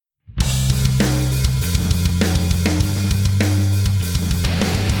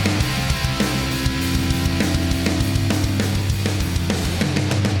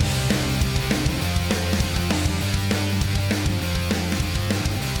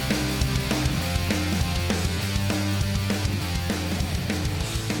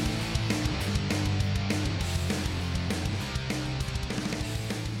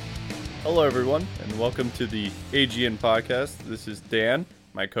Hello, everyone, and welcome to the AGN podcast. This is Dan,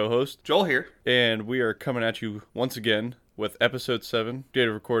 my co-host, Joel here. and we are coming at you once again with episode 7. Date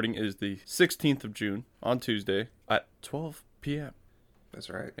of recording is the 16th of June on Tuesday at 12 p.m. That's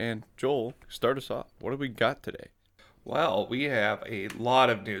right. And Joel, start us off. What do we got today? Well, we have a lot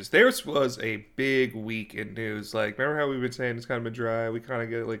of news. Theirs was a big week in news. Like, remember how we've been saying it's kind of been dry? We kind of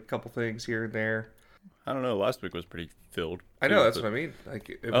get like a couple things here and there. I don't know. Last week was pretty filled. I know, that's what I mean. Like,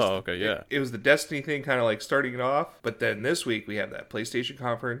 it was, okay, yeah. It was the Destiny thing kind of like starting it off. But then this week we have that PlayStation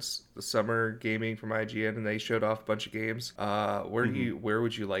conference, the summer gaming from IGN, and they showed off a bunch of games. Where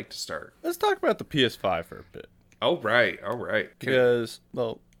would you like to start? Let's talk about the PS5 for a bit. Oh, right. All right. Because,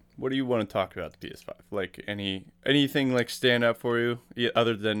 well, what do you want to talk about the PS5? Like, anything like stand out for you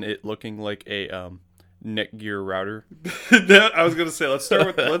other than it looking like a Netgear router? I was gonna say let's start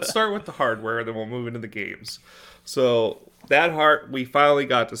with the hardware, and then we'll move into the games. So that we finally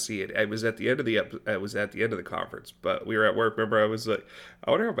got to see it. It was at the end of the conference, but we were at work. Remember, I was like,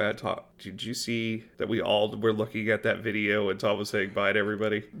 I wonder how bad Tom. Did you see that we all were looking at that video and Tom was saying bye to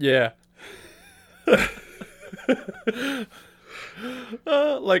everybody? Yeah.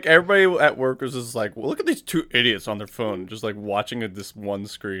 Like everybody at work was just like, well, look at these two idiots on their phone, just like watching this one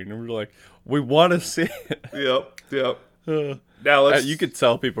screen, and we're like, we want to see it. Yep. Now you could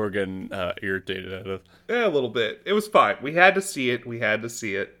tell people are getting irritated at it. Yeah, a little bit. It was fine. We had to see it.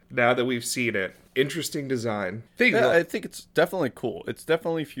 Now that we've seen it, interesting design. I think it's definitely cool. It's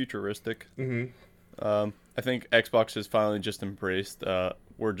definitely futuristic. Mm-hmm. I think Xbox has finally just embraced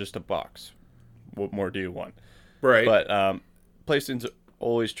we're just a box. What more do you want? Right. But PlayStation's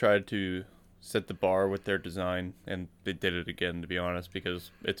always tried to set the bar with their design, and they did it again, to be honest,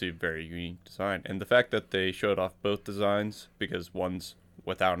 because it's a very unique design. And the fact that they showed off both designs, because one's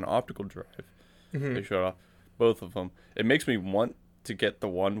without an optical drive, they showed off both of them. It makes me want to get the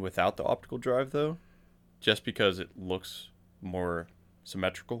one without the optical drive, though, just because it looks more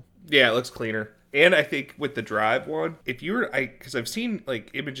symmetrical. Yeah, it looks cleaner. And I think with the drive one, because I've seen like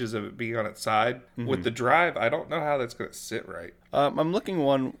images of it being on its side. With the drive, I don't know how that's going to sit right. I'm looking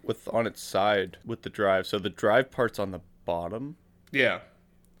one on its side with the drive. So the drive part's on the bottom. Yeah.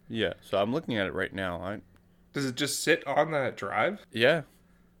 Yeah. So I'm looking at it right now. Does it just sit on that drive? Yeah.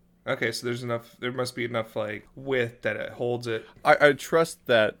 Okay, so there must be enough like width that it holds it. I trust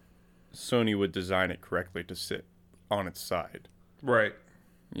that Sony would design it correctly to sit on its side. Right.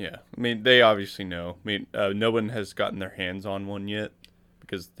 Yeah, I mean, they obviously know. I mean, no one has gotten their hands on one yet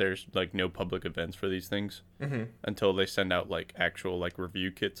because there's like no public events for these things until they send out like actual like review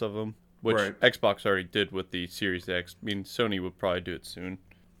kits of them, which Xbox already did with the Series X. I mean, Sony would probably do it soon.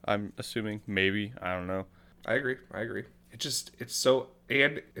 I'm assuming, maybe, I don't know. I agree. It's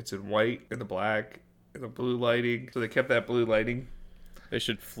in white and the black and the blue lighting. So they kept that blue lighting. They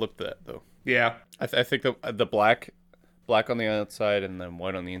should flip that though. Yeah, I think the black on the outside and then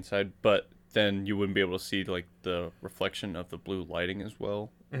white on the inside, but then you wouldn't be able to see like the reflection of the blue lighting as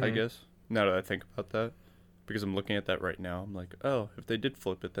well, I guess. Now that I think about that, because I'm looking at that right now, I'm like, oh, if they did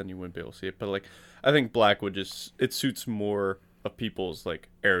flip it, then you wouldn't be able to see it. But like, I think black it suits more of people's like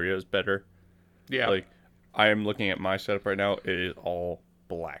areas better. Yeah. Like, I am looking at my setup right now. It is all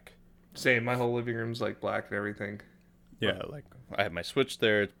black. Same. My whole living room's like black and everything. Yeah, like I have my Switch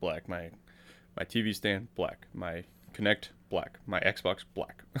there. It's black. My TV stand black. My Kinect black, my Xbox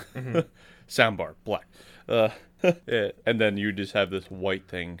black, soundbar black, yeah. And then you just have this white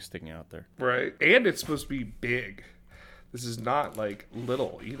thing sticking out there. Right, and it's supposed to be big. This is not like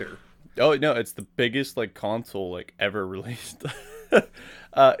little either. Oh no, it's the biggest like console like ever released.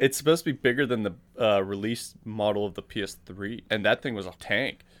 It's supposed to be bigger than the release model of the PS3, and that thing was a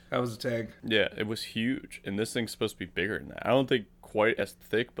tank. That was a tank. Yeah, it was huge, and this thing's supposed to be bigger than that. I don't think quite as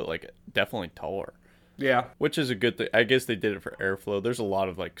thick, but like definitely taller. Yeah. Which is a good thing. I guess they did it for airflow. There's a lot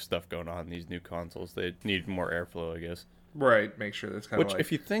of like stuff going on in these new consoles. They need more airflow, I guess. Right. Make sure that's kind of Which,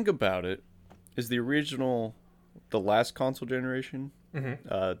 if you think about it, is the last console generation,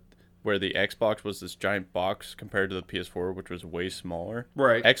 where the Xbox was this giant box compared to the PS4, which was way smaller.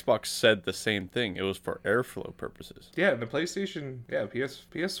 Right. Xbox said the same thing. It was for airflow purposes. Yeah, and the PlayStation,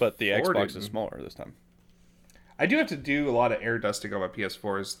 PS4. But the Xbox is smaller this time. I do have to do a lot of air dusting on my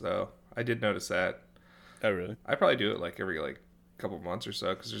PS4s, though. I did notice that. Oh, really? I probably do it like every couple months or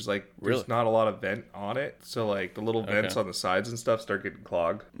so, because there's not a lot of vent on it, so like the little vents on the sides and stuff start getting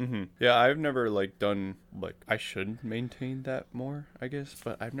clogged. Yeah, I've never like done like I should maintain that more, I guess,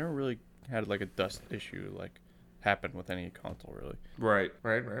 but I've never really had like a dust issue like happen with any console, really. Right.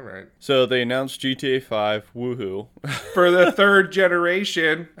 So they announced GTA 5, woohoo. For the third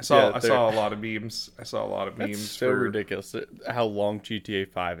generation. I saw Yeah, a lot of memes. That's so ridiculous how long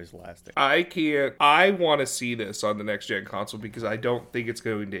GTA 5 is lasting. I want to see this on the next gen console because I don't think it's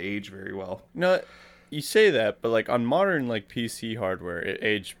going to age very well. No, you say that, but like on modern like PC hardware,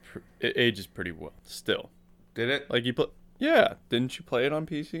 it ages pretty well still. Did it? Like yeah, didn't you play it on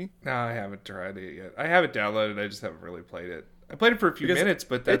PC? No, I haven't tried it yet. I have it downloaded. I just haven't really played it. I played it for a few minutes,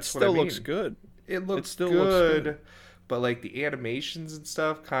 but that's what I mean. It still looks good. It looks good, but like the animations and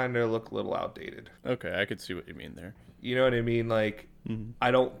stuff kind of look a little outdated. Okay, I could see what you mean there. You know what I mean? Like,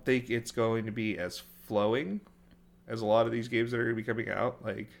 I don't think it's going to be as flowing as a lot of these games that are going to be coming out.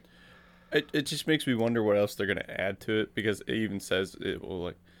 Like, it just makes me wonder what else they're going to add to it, because it even says it will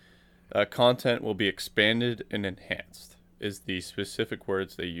like content will be expanded and enhanced is the specific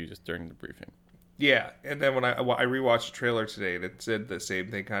words they used during the briefing. Yeah, and then when I rewatched the trailer today, and it said the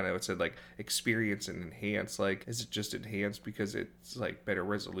same thing. Kind of, it said like experience and enhance. Like, is it just enhanced because it's like better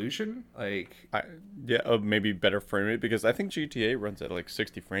resolution? Like, Maybe better frame rate, because I think GTA runs at like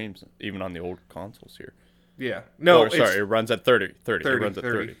 60 frames even on the old consoles here. Yeah, no, it runs at 30. 30. It runs at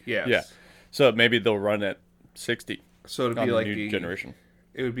 30. Yes. Yeah, so maybe they'll run at 60. So it'd be like the new generation.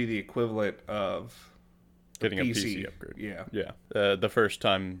 It would be the equivalent of getting a PC upgrade. Yeah. The first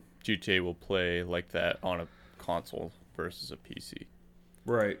time GTA will play like that on a console versus a PC.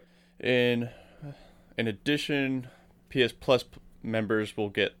 Right. In addition, PS Plus members will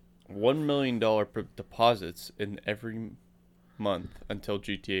get $1 million deposits in every month until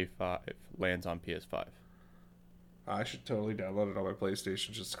GTA 5 lands on PS5. I should totally download it on my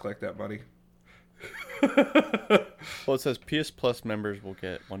PlayStation just to collect that money. Well, it says PS Plus members will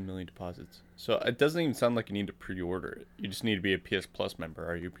get 1 million deposits. So it doesn't even sound like you need to pre-order it. You just need to be a PS Plus member.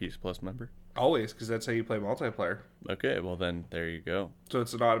 Are you a PS Plus member? Always, because that's how you play multiplayer. Okay, well then, there you go. So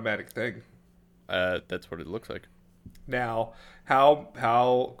it's an automatic thing. That's what it looks like. Now,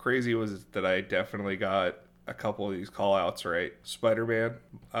 how crazy was it that I definitely got a couple of these call-outs right? Spider-Man.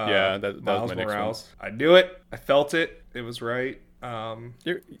 That Miles was my next Morales. One. I knew it. I felt it. It was right.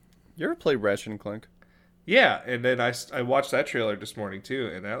 You ever play Ratchet and Clank? Yeah, and then I watched that trailer this morning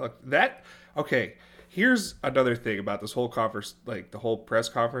too, and okay. Here's another thing about this whole conference, like the whole press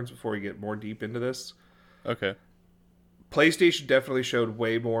conference. Before we get more deep into this, okay. PlayStation definitely showed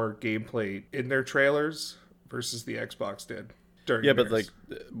way more gameplay in their trailers versus the Xbox did. But like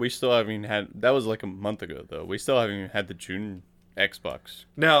we still haven't even had. That was like a month ago though. We still haven't even had the June Xbox.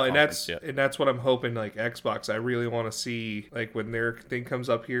 No, and that's what I'm hoping. Like Xbox, I really want to see like when their thing comes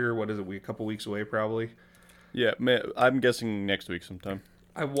up here. What is it? A couple weeks away, probably. Yeah, I'm guessing next week sometime.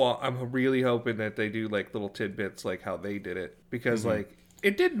 I'm really hoping that they do like little tidbits like how they did it, because like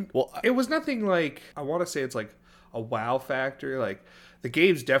it didn't. Well, it was nothing like, I want to say it's like a wow factor. Like the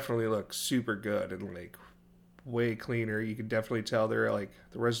games definitely look super good and like way cleaner. You can definitely tell they're like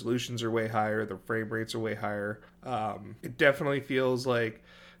the resolutions are way higher, the frame rates are way higher. It definitely feels like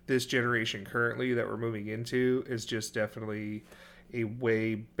this generation currently that we're moving into is just definitely a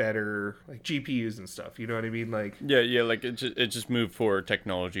way better like GPUs and stuff. You know what I mean? Like like it just moved forward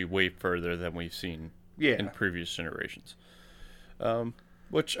technology way further than we've seen in previous generations.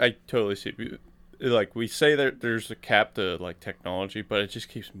 Which I totally see. Like we say that there's a cap to like technology, but it just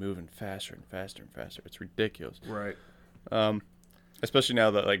keeps moving faster and faster and faster. It's ridiculous. Right. Especially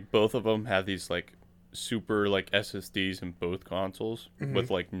now that like both of them have these like super like SSDs in both consoles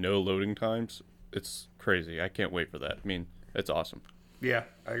with like no loading times. It's crazy. I can't wait for that. I mean, it's awesome. Yeah,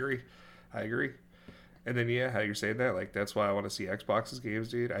 I agree. And then how you're saying that, like that's why I want to see Xbox's games,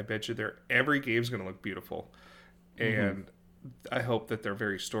 dude. I bet you every game's gonna look beautiful, and I hope that they're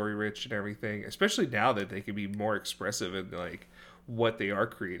very story rich and everything. Especially now that they can be more expressive in like what they are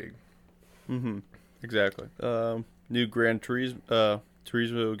creating. Exactly. New Gran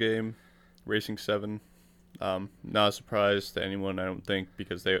Turismo game, Racing 7. Not a surprise to anyone, I don't think,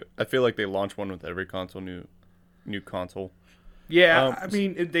 because I feel like they launch one with every console, new console. Yeah, I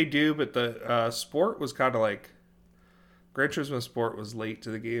mean they do, but the Sport was kind of like Gran Turismo Sport was late to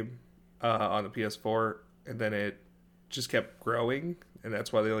the game on the PS4, and then it just kept growing, and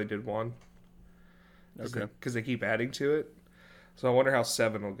that's why they only did one. Okay. Because they keep adding to it. So I wonder how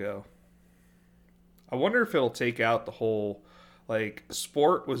 7 will go. I wonder if it'll take out the whole, like,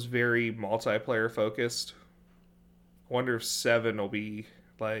 Sport was very multiplayer focused. I wonder if 7 will be,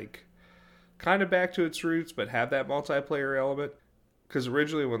 like, kind of back to its roots, but have that multiplayer element. Because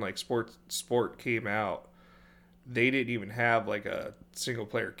originally when, like, Sport came out, they didn't even have, like, a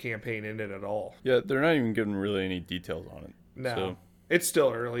single-player campaign in it at all. Yeah, they're not even giving really any details on it. No. So. It's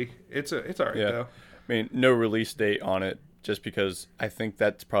still early. It's all right, though. I mean, no release date on it, just because I think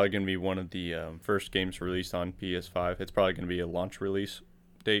that's probably going to be one of the first games released on PS5. It's probably going to be a launch release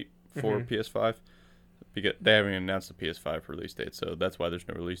date for PS5 because they haven't even announced the PS5 release date, so that's why there's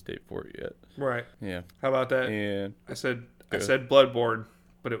no release date for it yet. Right. Yeah. How about that? And I said Bloodborne,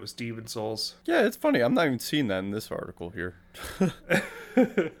 but it was Demon Souls. yeah, it's funny. I'm not even seeing that in this article here. It's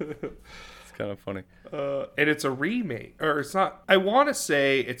kind of funny. And it's a remake, or it's not. I want to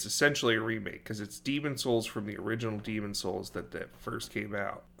say it's essentially a remake because it's Demon Souls from the original Demon Souls that first came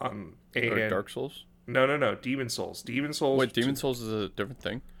out on. Or Dark Souls? No, Demon Souls. Demon Souls. Wait, Demon Souls is a different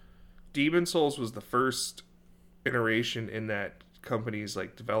thing? Demon Souls was the first iteration in that company's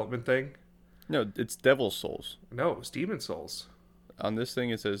like development thing. No, it's Devil Souls. No, it was Demon Souls. On this thing,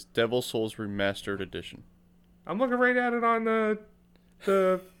 it says Devil Souls Remastered Edition. I'm looking right at it on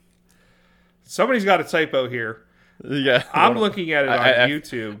the. Somebody's got a typo here. Yeah, I'm looking at it on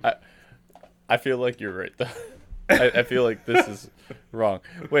YouTube. I feel like you're right, though. I feel like this is wrong.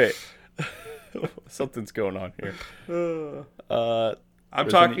 Wait, something's going on here. I'm Resident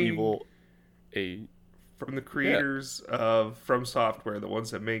talking Evil 8 from the creators of From Software, the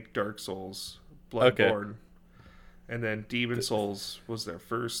ones that make Dark Souls, Bloodborne, and then Demon Souls was their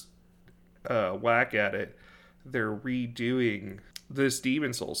first whack at it. They're redoing this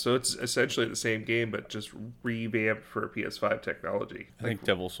Demon Souls, so it's essentially the same game but just revamped for PS5 technology. I think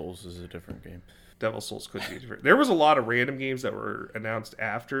Devil Souls is a different game. Devil Souls could be different. There was a lot of random games that were announced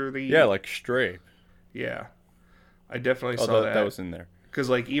after the like Stray. Yeah, I definitely saw that. That was in there. Because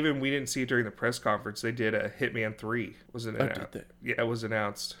like even we didn't see it during the press conference. They did a Hitman 3 was announced. Did they? Yeah, it was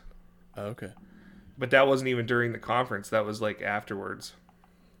announced. Oh, okay. But that wasn't even during the conference. That was like afterwards.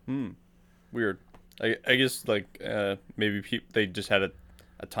 Weird. I guess like maybe they just had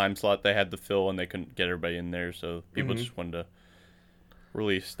a time slot they had to fill and they couldn't get everybody in there, so people just wanted to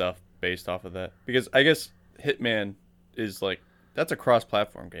release stuff based off of that. Because I guess Hitman is like that's a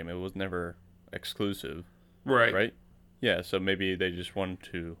cross-platform game. It was never exclusive, right? Yeah, so maybe they just wanted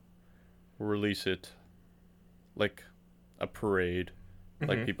to release it like a parade,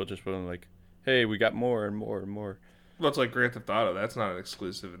 like people just went like, "Hey, we got more and more and more." Well, it's like Grand Theft Auto. That's not an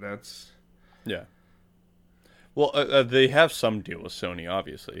exclusive, and that's yeah. Well, they have some deal with Sony,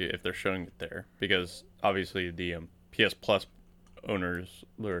 obviously, if they're showing it there, because obviously the PS Plus owners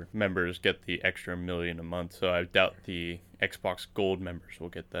or members get the extra $1 million a month. So I doubt the Xbox Gold members will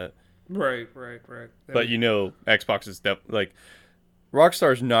get that. Right. But Xbox is like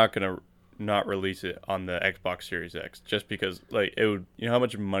Rockstar's not gonna not release it on the Xbox Series X just because like it would. You know how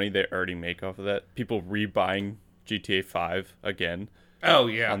much money they already make off of that? People rebuying GTA 5 again. Oh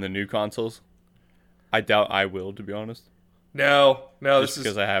yeah. On the new consoles. I doubt I will, to be honest. No, just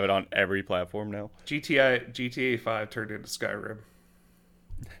because I have it on every platform now. GTA 5 turned into Skyrim.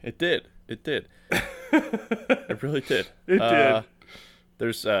 It did. It really did. It did.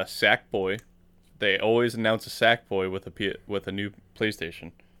 There's Sackboy. They always announce a Sackboy with a new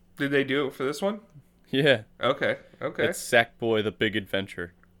PlayStation. Did they do it for this one? Yeah. Okay. It's Sackboy: The Big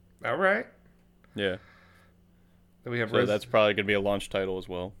Adventure. All right. Yeah. Then we have that's probably gonna be a launch title as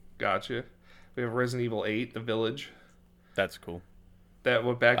well. Gotcha. We have Resident Evil 8, The Village. That's cool. That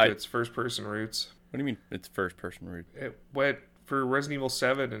went back to its first-person roots. What do you mean it's first-person route? It went for Resident Evil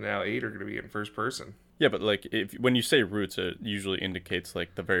 7 and now 8 are going to be in first-person. Yeah, but like when you say roots, it usually indicates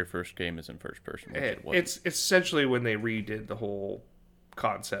like the very first game is in first-person. It's essentially when they redid the whole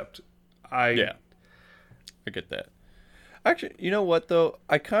concept. I get that. Actually, you know what though?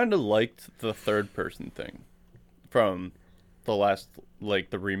 I kind of liked the third-person thing from the last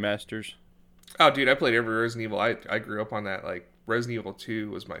like the remasters. Oh, dude, I played every Resident Evil. I grew up on that. Like, Resident Evil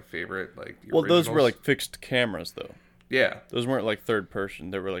 2 was my favorite. Like, well, those were like fixed cameras, though. Yeah, those weren't like third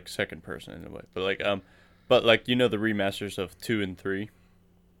person. They were like second person in a way. But like the remasters of 2 and 3.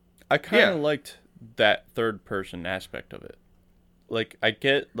 I kind of liked that third person aspect of it. Like, I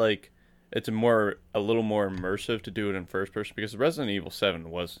get like it's a little more immersive to do it in first person because Resident Evil 7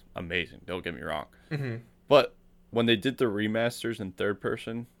 was amazing. Don't get me wrong. Mm-hmm. But when they did the remasters in third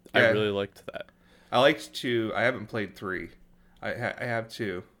person, I really liked that. I liked 2. I haven't played 3. I have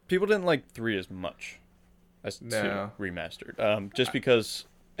 2. People didn't like 3 as much as 2 remastered. Just because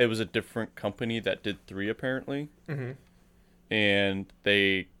it was a different company that did 3 apparently. Mm-hmm. And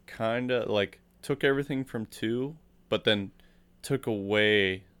they kind of like took everything from 2, but then took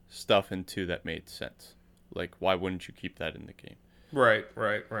away stuff in 2 that made sense. Like, why wouldn't you keep that in the game? Right.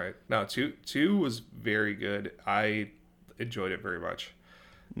 No, 2 was very good. I enjoyed it very much.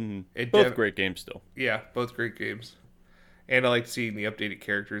 Both great games still. Yeah, both great games. And I liked seeing the updated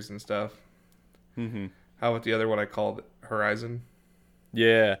characters and stuff. Mm-hmm. How about the other one I called Horizon?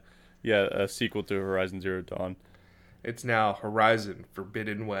 Yeah. Yeah, a sequel to Horizon Zero Dawn. It's now Horizon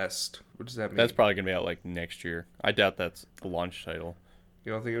Forbidden West. What does that mean? That's probably gonna be out like next year. I doubt that's the launch title.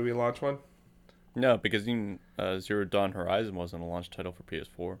 You don't think it'll be a launch one? No, because even Zero Dawn Horizon wasn't a launch title for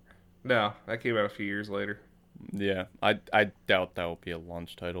PS4. No, that came out a few years later. Yeah, I doubt that will be a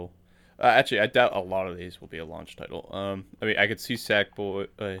launch title. Actually, I doubt a lot of these will be a launch title. I mean, I could see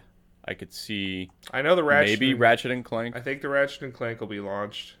Sackboy. I could see I know the Ratchet. maybe Ratchet and Clank I think the Ratchet and Clank will be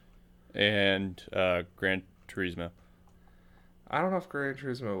launched. and Gran Turismo. I don't know if Gran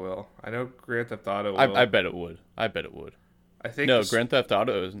Turismo will. I know Grand Theft Auto will. I bet it would. I bet it would. I think No, Grand Theft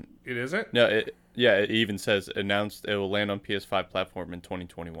Auto isn't. It isn't? No, it even says announced it will land on PS5 platform in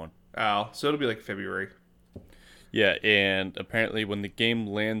 2021. Oh, so it'll be like February. Yeah, and apparently when the game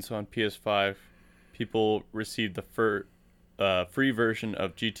lands on PS5, people receive the free version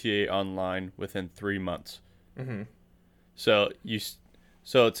of GTA Online within 3 months. Mm-hmm. So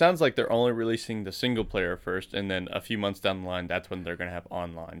it sounds like they're only releasing the single player first, and then a few months down the line, that's when they're gonna have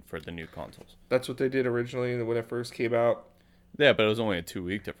online for the new consoles. That's what they did originally when it first came out. Yeah, but it was only a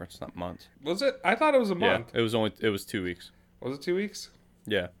 2-week difference, not months. Was it? I thought it was a month. Yeah, it was 2 weeks. Was it 2 weeks?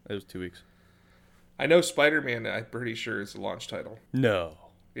 Yeah, it was 2 weeks. I know Spider-Man, I'm pretty sure, is the launch title. No,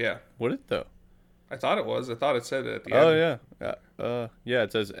 Yeah. would it though? I thought it was. I thought it said it at the Oh end. yeah, yeah.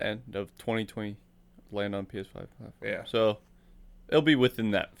 It says end of 2020, land on PS5. Yeah. So it'll be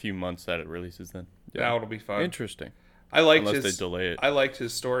within that few months that it releases. Then That will be fun. Interesting. I liked Unless his. they delay it. I liked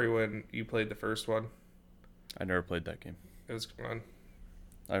his story when you played the first one. I never played that game. It was fun.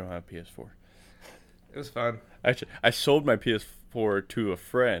 I don't have PS4. It was fun. Actually, I sold my PS4 to a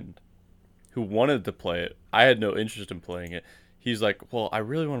friend who wanted to play it. I had no interest in playing it. He's like, well, I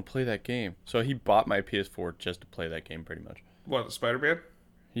really want to play that game. So he bought my PS4 just to play that game, pretty much. What, the Spider-Man?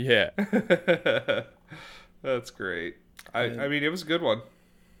 Yeah. That's great. I mean, it was a good one.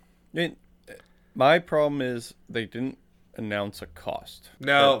 My problem is they didn't announce a cost.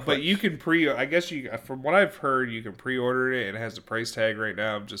 No, but you can I guess from what I've heard, you can pre-order it. And it has a price tag right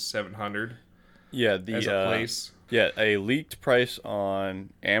now of just $700. Yeah, as a place. Yeah, a leaked price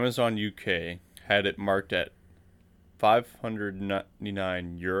on Amazon UK had it marked at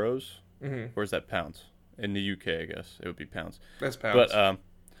 599 euros. Mm-hmm. Or is that pounds? In the UK, I guess it would be pounds. That's pounds. But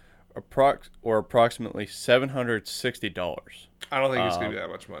approximately $760. I don't think it's gonna be that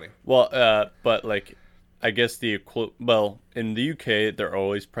much money. Well, but like, I guess in the UK they're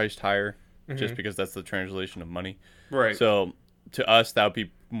always priced higher, just because that's the translation of money. Right. So to us that would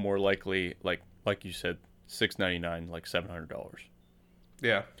be more likely like you said, $699, like $700.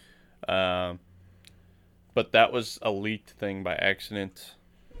 Yeah. But that was a leaked thing by accident.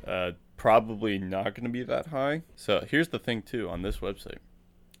 Probably not going to be that high. So here's the thing too on this website.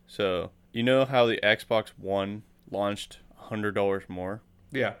 So you know how the Xbox One launched $100 more?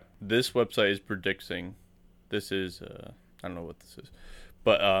 Yeah. This website is predicting. This is I don't know what this is,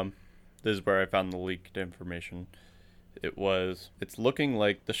 but this is where I found the leaked information. It's looking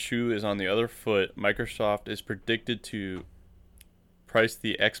like the shoe is on the other foot. Microsoft is predicted to price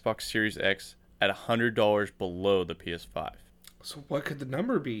the Xbox Series X at $100 below the PS5. So what could the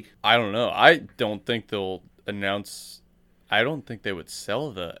number be? I don't know. I don't think they'll announce. I don't think they would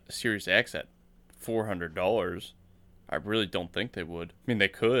sell the Series X at $400. I really don't think they would. I mean, they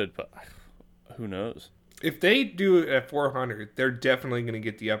could, but who knows? If they do it at 400, they're definitely going to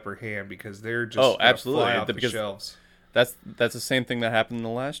get the upper hand because they're just absolutely fly off the because shelves. That's the same thing that happened in the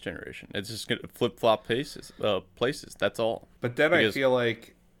last generation. It's just gonna flip flop places. That's all. But then I feel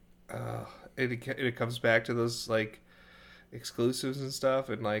like it comes back to those like exclusives and stuff,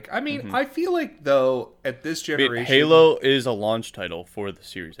 and like I mean I feel like though at this generation, Halo is a launch title for the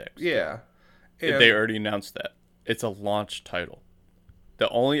Series X. Yeah, they already announced that it's a launch title. The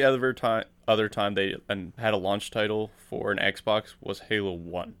only other time they had a launch title for an Xbox was Halo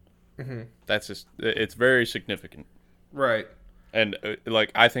 1. Mm-hmm. That's just it's very significant. Right. And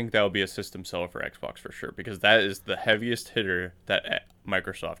like I think that would be a system seller for Xbox for sure because that is the heaviest hitter that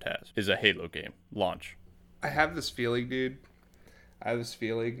Microsoft has is a Halo game launch. I have this feeling, dude.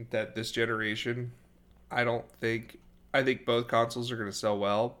 That this generation, I think both consoles are going to sell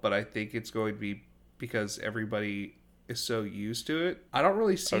well, but I think it's going to be because everybody is so used to it. I don't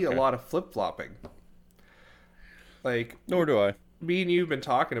really see a lot of flip-flopping. Like, nor do I. Me and you've been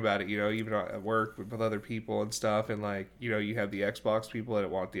talking about it, even at work with other people and stuff, and like, you have the Xbox people that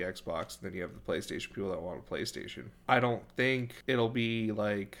want the Xbox, and then you have the PlayStation people that want a PlayStation. I don't think it'll be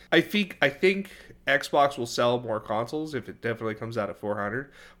like I think Xbox will sell more consoles if it definitely comes out at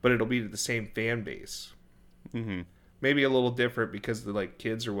 400, but it'll be to the same fan base. Mm-hmm. Maybe a little different because the like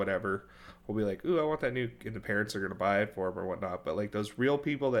kids or whatever will be like, ooh, I want that new, and the parents are going to buy it for them or whatnot. But like those real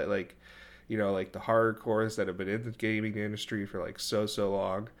people that like, you know, like the hardcores that have been in the gaming industry for like so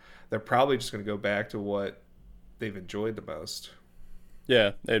long, they're probably just going to go back to what they've enjoyed the most.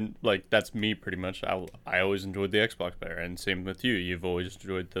 Yeah, and like that's me pretty much. I always enjoyed the Xbox better, and same with you. You've always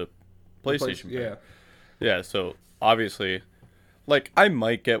enjoyed the PlayStation better. Yeah, so obviously, like I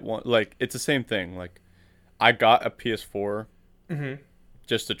might get one. Like it's the same thing. Like I got a PS4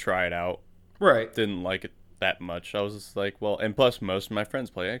 just to try it out. Right. Didn't like it that much. I was just like, well, and plus most of my friends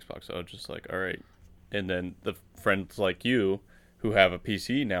play Xbox, so I was just like, all right. And then the friends like you who have a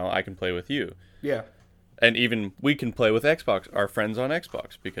PC now, I can play with you. Yeah. And even we can play with Xbox, our friends on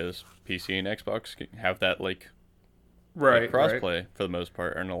Xbox, because PC and Xbox can have that like crossplay for the most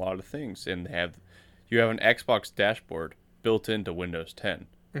part on a lot of things, and you have an Xbox dashboard built into Windows 10,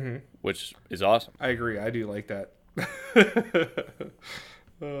 which is awesome. I agree. I do like that.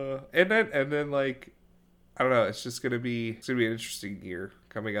 And then like I don't know. It's gonna be an interesting year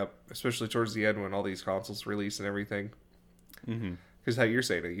coming up, especially towards the end when all these consoles release and everything. Because how you're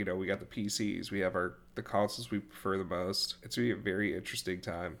saying it, you know, we got the PCs, we have the consoles we prefer the most. It's gonna be a very interesting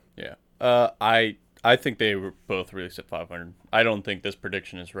time. Yeah. I think they were both released at 500. I don't think this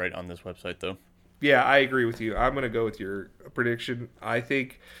prediction is right on this website though. Yeah, I agree with you. I'm gonna go with your prediction. I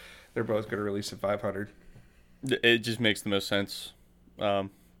think they're both gonna release at 500. It just makes the most sense.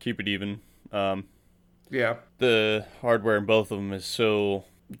 Keep it even. Yeah. The hardware in both of them is so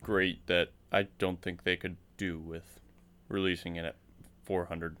great that I don't think they could do with releasing it at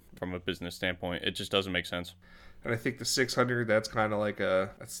 400 from a business standpoint. It just doesn't make sense. And I think the 600, that's kind of like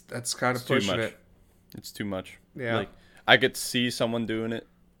that's kind of pushing it. It's too much. Yeah. Like I could see someone doing it.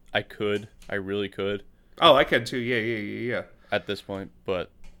 I really could. Oh, I can too. Yeah. At this point, but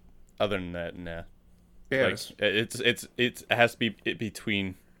other than that, nah. Yeah. Like it has to be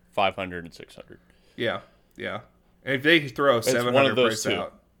between 500 and 600. Yeah. And if they throw a 700 price two.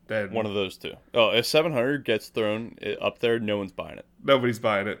 out, then One of those two. Oh, if 700 gets thrown up there, no one's buying it. nobody's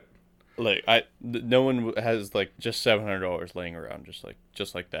buying it. Like no one has like just $700 laying around just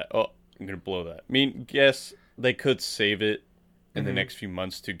like that. Oh, I'm gonna blow that. I mean, yes, they could save it in the next few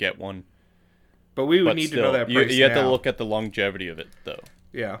months to get one, But we would need to know that price you have to now. look at the longevity of it though,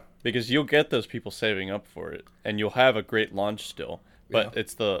 Yeah. because you'll get those people saving up for it, and you'll have a great launch still. But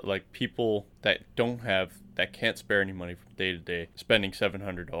it's the like people that can't spare any money from day to day. Spending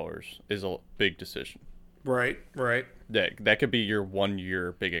 $700 is a big decision. Right. That could be your 1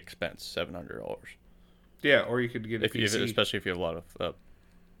 year big expense, $700. Yeah, or you could get a PC. Especially if you have a lot of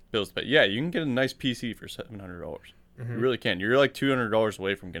bills to pay. Yeah, you can get a nice PC for $700. You really can. You're like $200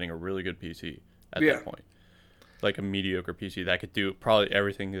 away from getting a really good PC at that point. Like a mediocre PC that could do probably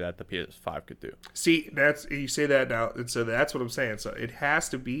everything that the PS5 could do. See, you say that now, and so that's what I'm saying. So it has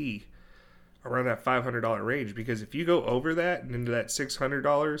to be around that $500 range, because if you go over that and into that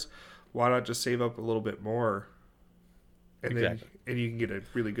 $600, why not just save up a little bit more, and then you can get a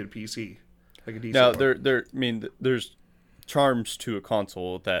really good PC, like a decent. Now there's charms to a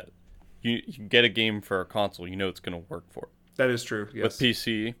console that you get a game for a console, you know it's going to work for. That is true. Yes. With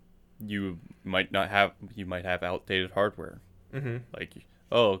PC, you might have outdated hardware. Like,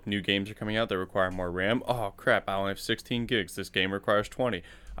 oh, new games are coming out that require more RAM. Oh crap, I only have 16 gigs. This game requires 20.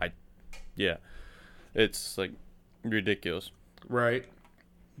 It's like ridiculous. Right.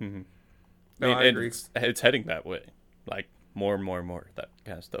 No, I agree. It's heading that way. Like more and more that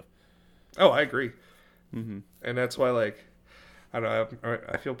kind of stuff. Oh, I agree. And that's why, like, I don't know.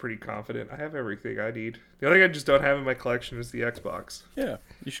 I feel pretty confident. I have everything I need. The only thing I just don't have in my collection is the Xbox. Yeah,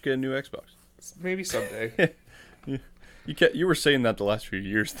 you should get a new Xbox. Maybe someday. You were saying that the last few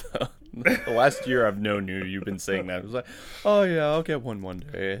years, though. The last year I've known you, you've been saying that. It was like, oh yeah, I'll get one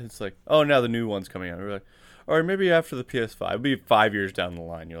day. It's like, oh, now the new one's coming out. We're like, all right, maybe after the PS5. It'll be 5 years down the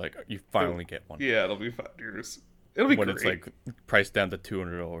line. You're like, you finally get one. Yeah, it'll be 5 years. It'll be when great. It's like priced down to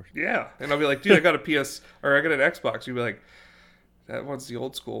 $200. Yeah, and I'll be like, dude, I got a I got an Xbox. You'll be like, that one's the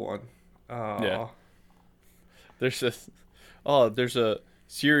old school one. Yeah. There's a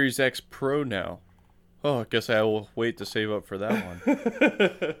Series X Pro now. Oh, I guess I will wait to save up for that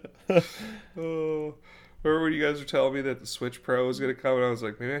one. Remember when you guys were telling me that the Switch Pro was going to come, and I was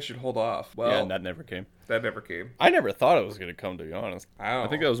like, maybe I should hold off. Well, yeah, and that never came. I never thought it was going to come, to be honest. I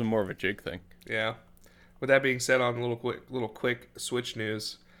think that was more of a Jake thing. Yeah. With that being said, on a little quick Switch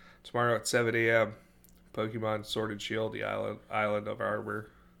news, tomorrow at 7 a.m., Pokemon Sword and Shield, the Island of Arbor.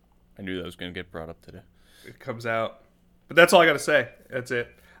 I knew that was going to get brought up today. It comes out. But that's all I got to say. That's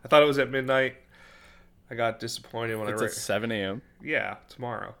it. I thought it was at midnight. I got disappointed when It's at 7 a.m.? Yeah,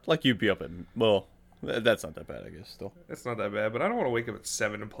 tomorrow. Like you'd be up at... Well, That's not that bad, I guess. Still, It's not that bad, but I don't want to wake up at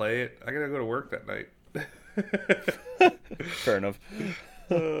 7 to play it. I gotta go to work that night. fair enough.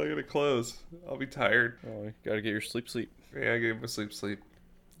 I gotta close. I'll be tired. Oh, you gotta get your sleep. Yeah, I gave him a sleep.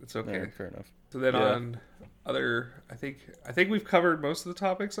 It's okay. Yeah, fair enough. So then Yeah. on other, I think we've covered most of the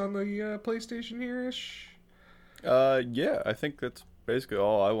topics on the PlayStation here ish. Yeah, I think that's basically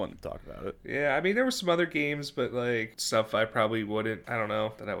all I want to talk about it. Yeah, I mean there were some other games, but like stuff I probably wouldn't. I don't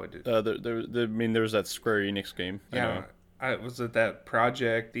know that I would do. I mean, there was that Square Enix game. Yeah, was it that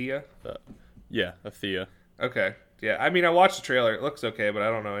Project Dia? Yeah, Athea. Okay. Yeah, I mean I watched the trailer. It looks okay, but I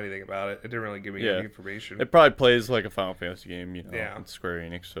don't know anything about it. It didn't really give me any information. It probably plays like a Final Fantasy game, Yeah. It's Square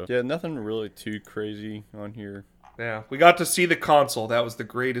Enix. So yeah, nothing really too crazy on here. Yeah, we got to see the console. That was the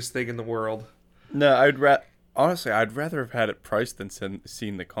greatest thing in the world. No, honestly, I'd rather have had it priced than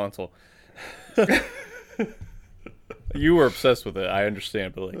seen the console. You were obsessed with it, I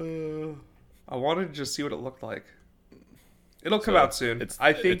understand, but like, I wanted to just see what it looked like. It'll come out soon.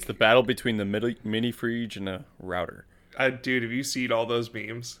 I think it's the battle between the mini Frege and a router. Dude, have you seen all those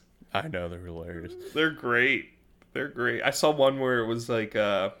memes? I know, they're hilarious. They're great. They're great. I saw one where it was like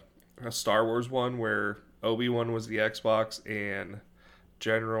a Star Wars one where Obi-Wan was the Xbox and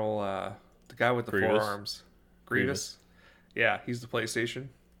General, the guy with the Grievous. forearms. Grievous? Yeah, he's the PlayStation.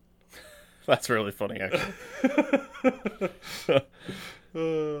 That's really funny, actually.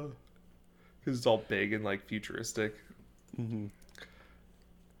 Because it's all big and like futuristic. Mm-hmm.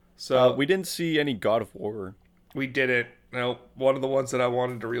 So We didn't see any God of War. we didn't. No, one of the ones that I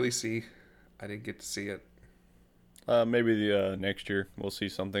wanted to really see, I didn't get to see it. Maybe the next year we'll see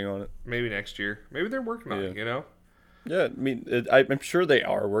something on it. Maybe next year. Maybe they're working on it. You know. Yeah, I mean, I'm sure they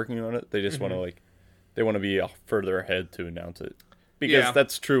are working on it. They just want to they want to be further ahead to announce it, because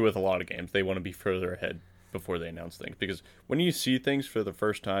that's true with a lot of games. They want to be further ahead before they announce things, because when you see things for the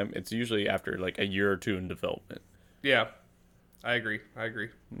first time, it's usually after like a year or two in development. Yeah, I agree. I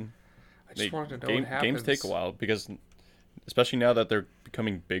just wanted to know what happens. Games take a while, because especially now that they're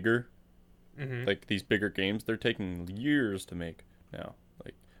becoming bigger, like these bigger games, they're taking years to make now.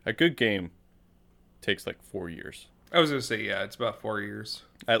 Like a good game takes like 4 years. I was gonna say it's about 4 years.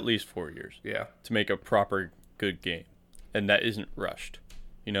 At least 4 years. Yeah. To make a proper good game, and that isn't rushed,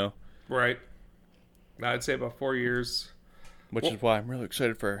 Right. I'd say about 4 years. Which is why I'm really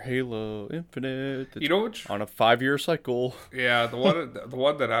excited for Halo Infinite. It's You know which? on a 5-year cycle. Yeah, the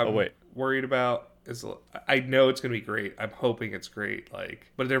one that I'm worried about is, I know it's gonna be great. I'm hoping it's great.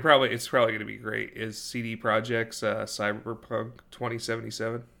 But it's probably gonna be great. Is CD Projekt's Cyberpunk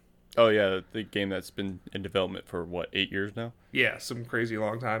 2077? Oh yeah, the game that's been in development for 8 years now. Yeah, some crazy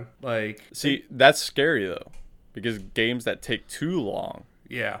long time. See, that's scary though, because games that take too long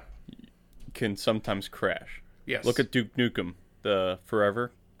Yeah. can sometimes crash. Yes. Look at Duke Nukem, the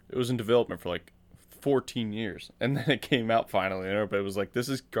Forever. It was in development for like 14 years, and then it came out finally, and everybody was like, "This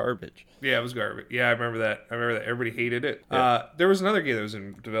is garbage." Yeah, it was garbage. Yeah, I remember that. Everybody hated it. Yeah. There was another game that was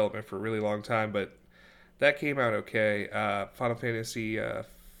in development for a really long time, but that came out okay. Final Fantasy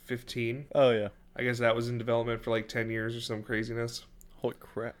 15. Oh yeah. I guess that was in development for like 10 years or some craziness. Holy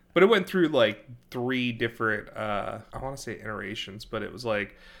crap. But it went through like 3 different, I want to say iterations, but it was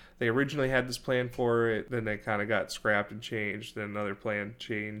like they originally had this plan for it, then they kind of got scrapped and changed, then another plan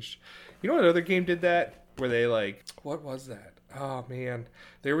changed. You know what other game did that? Where they what was that? Oh man.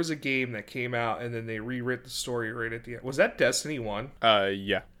 There was a game that came out and then they rewrote the story right at the end. Was that Destiny 1?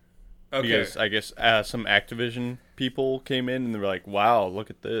 Yeah. Okay. Because I guess some Activision people came in and they were like, "Wow, look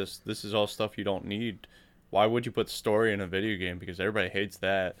at this. This is all stuff you don't need. Why would you put story in a video game? Because everybody hates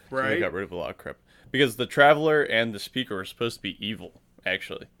that." So Right. they got rid of a lot of crap. Because the Traveler and the Speaker were supposed to be evil,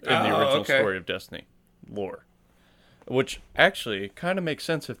 actually, in the original story of Destiny lore. Which actually kind of makes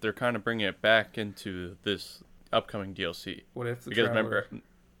sense if they're kind of bringing it back into this upcoming DLC. What if the Because Traveler... remember,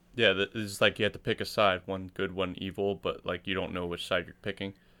 yeah, it's like you have to pick a side, one good, one evil, but like you don't know which side you're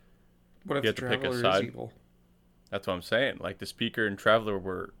picking. What if you the have to pick a Traveler is side. evil? That's what I'm saying. Like the Speaker and Traveler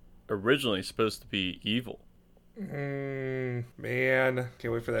were originally supposed to be evil. Man,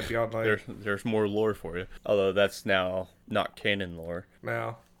 can't wait for that Beyond Light. There's more lore for you. Although that's now not canon lore,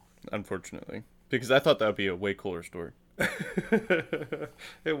 Now. unfortunately. Because I thought that would be a way cooler story. It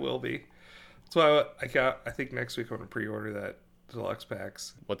will be. So I think next week I'm going to pre-order that deluxe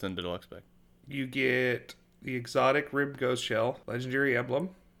packs. What's in the deluxe pack? You get the exotic ribbed ghost shell, legendary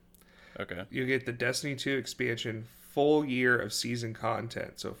emblem. Okay. You get the Destiny 2 expansion, full year of season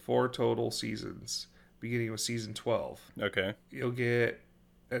content. So 4 total seasons, beginning with season 12. Okay. You'll get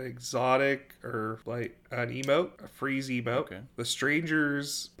an exotic or like an emote, a freeze emote. Okay. The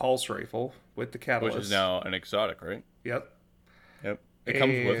Stranger's pulse rifle with the catalyst. Which is now an exotic, right? Yep. Yep. It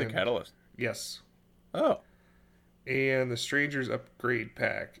comes with a And- catalyst. Yes. Oh. And the Stranger's Upgrade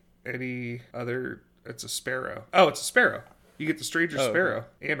Pack. Any other? It's a Sparrow. Oh, it's a Sparrow. You get the Stranger Oh, okay. Sparrow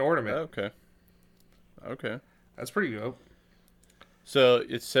and ornament. Okay. Okay. That's pretty dope. So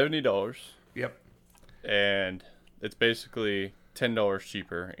it's $70, Yep. and it's basically $10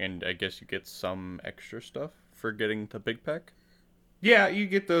 cheaper, and I guess you get some extra stuff for getting the big pack. Yeah, you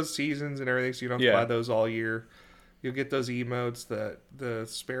get those seasons and everything, so you don't have to Yeah. buy those all year. You'll get those emotes, the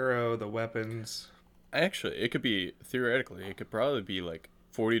Sparrow, the weapons. Actually, it could be theoretically, it could probably be like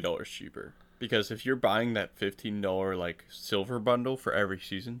 $40 cheaper, because if you're buying that $15 like silver bundle for every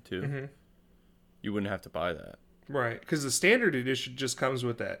season too, Mm-hmm. you wouldn't have to buy that. Right, because the standard edition just comes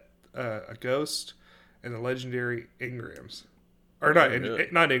with that a ghost and the legendary engrams, or not Oh, really?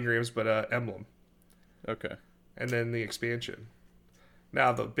 not engrams, but emblem, Okay. and then the expansion.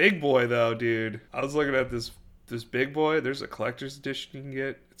 Now the big boy though, dude, I was looking at this big boy. There's a collector's edition you can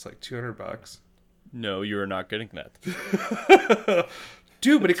get. It's like $200. No, you are not getting that.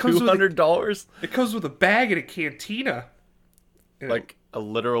 Dude, but it comes with $200? it comes with a bag and a cantina. And Like a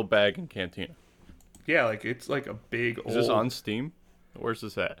literal bag and cantina. yeah, like it's like a big Is this on Steam? Where's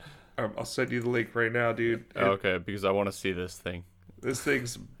this at? I'll send you the link right now, dude. Oh, okay, because I want to see this thing. This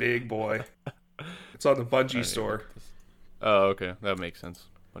thing's big boy. It's on the Bungie store. Oh, okay, that makes sense.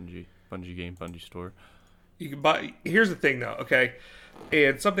 Bungie game, Bungie store. You can buy. Here's the thing, though. Okay,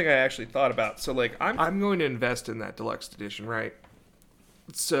 and something I actually thought about. So, like, I'm going to invest in that deluxe edition, right?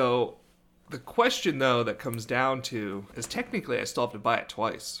 So, the question though that comes down to is technically I still have to buy it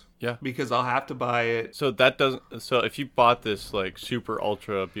twice. Yeah. Because I'll have to buy it. So that doesn't. So if you bought this like super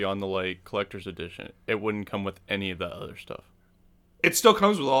ultra Beyond the Light collector's edition, it wouldn't come with any of the other stuff. It still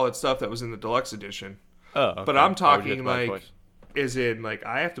comes with all that stuff that was in the deluxe edition. Oh, okay. But I'm Why would you have talking to buy it like, twice? is in like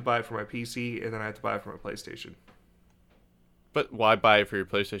I have to buy it for my PC and then I have to buy it for my PlayStation. But why buy it for your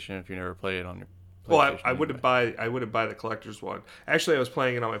PlayStation if you never play it on your PlayStation? Well, I anyway? wouldn't buy the collector's one. Actually, I was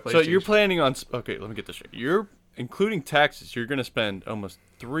playing it on my PlayStation. So you're planning on? Okay, let me get this straight. You're including taxes. You're gonna spend almost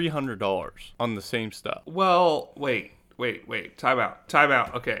 $300 on the same stuff. Well, wait. Time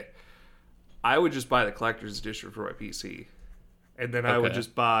out. Okay. I would just buy the collector's edition for my PC. And then I would Okay.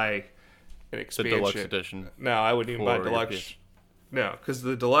 just buy an The expansion. deluxe edition. No, I wouldn't even buy for your deluxe. PS. No, because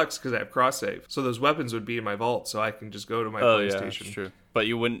the deluxe, because I have cross save. So those weapons would be in my vault, so I can just go to my Oh yeah, PlayStation. that's true. But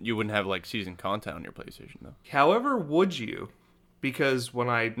you wouldn't have like season content on your PlayStation though. However, would you? Because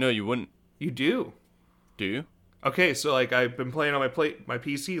when No, you wouldn't. you do. Do you? Okay, so like I've been playing on my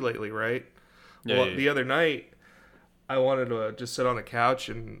PC lately, right? Yeah, Well, yeah, the other night, I wanted to just sit on the couch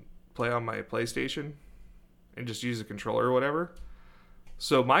and play on my PlayStation and just use a controller or whatever.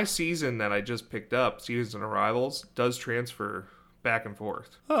 So my season that I just picked up, Seasons and Arrivals, does transfer back and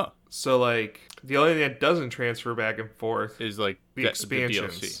forth. Huh? So like the only thing that doesn't transfer back and forth Is like the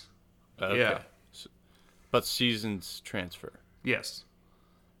expansions. Okay. Yeah. But seasons transfer. Yes.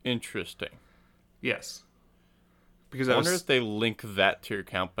 Interesting. Yes. Because I I wonder was, if they link that to your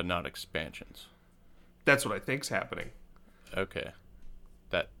account, but not expansions. that's what I think's happening. Okay.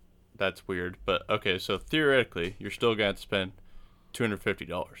 That's weird, but okay. So theoretically, you're still going to spend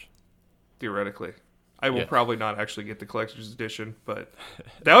 $250. Theoretically. I will Yeah. probably not actually get the collector's edition, but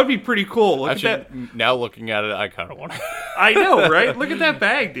that would be pretty cool. Look at that. Now looking at it, I kind of want. I know, right? Look at that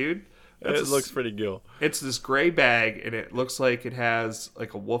bag, dude. It looks pretty cool. It's this gray bag, and it looks like it has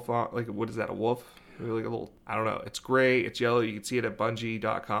like a wolf on. Like, what is that? A wolf? Maybe like a little. I don't know. It's gray. It's yellow. You can see it at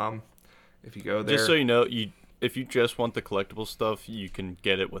Bungie.com if you go there. Just so you know, if you just want the collectible stuff, you can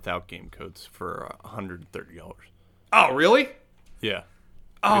get it without game codes for $130. Oh, really? Yeah,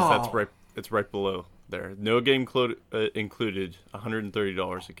 because Oh, that's right. It's right below there. No game included.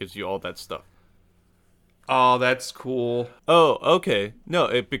 $130. It gives you all that stuff. oh, that's cool. Oh, okay. No,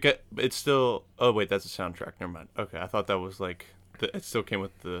 it's still. Oh wait, that's a soundtrack. Never mind. Okay, I thought that was like it still came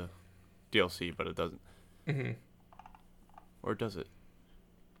with the DLC, but it doesn't. Mm-hmm. Or does it?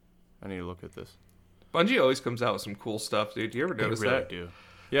 I need to look at this. Bungie always comes out with some cool stuff, dude. Do you ever They notice really that? do.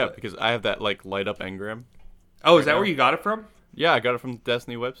 Yeah, because I have that like light up engram. Oh, is that now. where you got it from? Yeah, I got it from the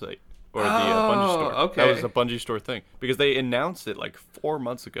Destiny website or the Oh, Bungie store. okay. That was a Bungie store thing because they announced it like 4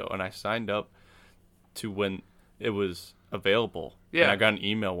 months ago, and I signed up to when it was available. Yeah. And I got an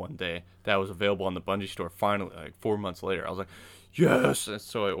email one day that was available on the Bungie store. Finally, like 4 months later, I was like, yes, and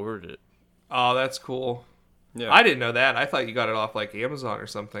so I ordered it. Oh, that's cool. Yeah. I didn't know that. I thought you got it off like Amazon or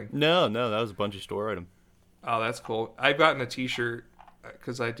something. No, that was a Bungie store item. Oh, that's cool. I've gotten a T-shirt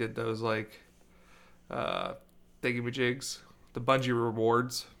because I did those like thingamajigs, the Bungie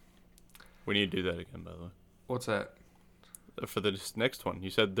rewards. We need to do that again, by the way. What's that? For the next one, you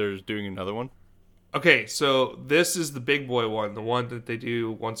said there's doing another one. Okay, so this is the big boy one, the one that they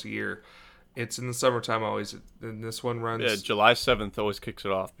do once a year, It's in the summertime always, and this one runs. Yeah, July 7th always kicks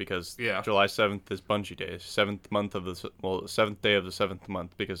it off because Yeah. July 7th is Bungie Day. Seventh day of the 7th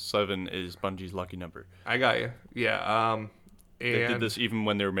month because 7 is Bungie's lucky number. I got you. Yeah. They did And this even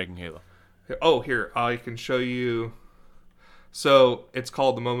when they were making Halo. oh, here I can show you. So it's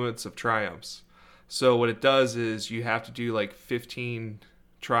called the Moments of Triumphs. So what it does is you have to do like 15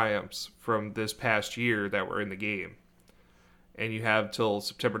 triumphs from this past year that were in the game, and you have till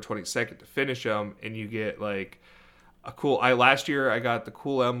September 22nd to finish them, and you get like a cool. Last year I got the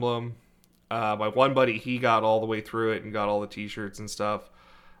cool emblem. My one buddy, he got all the way through it and got all the T-shirts and stuff.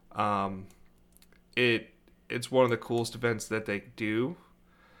 It's one of the coolest events that they do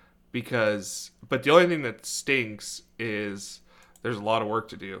but the only thing that stinks is there's a lot of work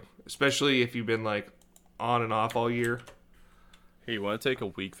to do, especially if you've been like on and off all year. Hey, you want to take a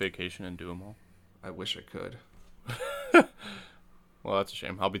week vacation and do them all? I wish I could. Well, that's a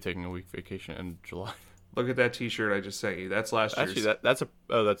shame. I'll be taking a week vacation in July. Look at that T-shirt I just sent you. That's last year's. Actually,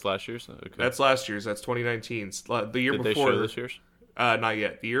 that's last year's. Okay. That's last year's. That's 2019. The year Did before. they show this year's? Not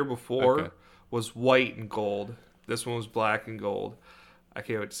yet. The year before Okay. was white and gold. This one was black and gold. I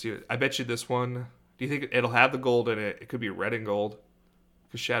can't wait to see it. I bet you this one. Do you think it'll have the gold in it? It could be red and gold.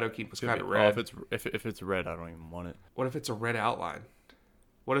 Because Shadowkeep was kind of red. Oh, if it's red, I don't even want it. What if it's a red outline?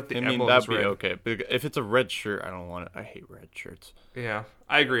 What if the I mean, emblem that'd is be red? okay. But if it's a red shirt, I don't want it. I hate red shirts. Yeah,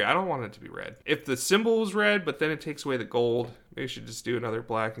 I agree. I don't want it to be red. If the symbol was red, but then it takes away the gold, maybe we should just do another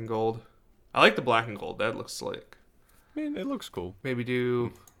black and gold. I like the black and gold. That looks slick. I mean, it looks cool. Maybe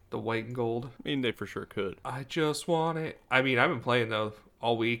do the white and gold. I mean, they for sure could. I just want it. I mean, I've been playing though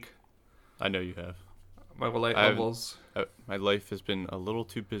all week. I know you have. My light levels. My life has been a little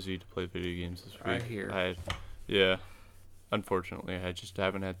too busy to play video games this week. I hear. Yeah. Unfortunately, I just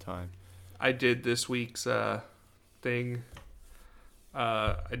haven't had time. I did this week's thing.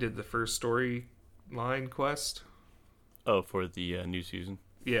 I did the first storyline quest. Oh, for the new season.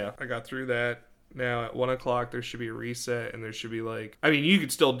 Yeah, I got through that. Now at 1 o'clock there should be a reset, and there should be like, I mean, you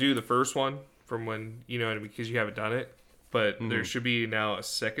could still do the first one from when because you haven't done it. But there should be now a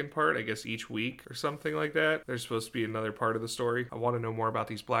second part, I guess, each week or something like that. There's supposed to be another part of the story. I want to know more about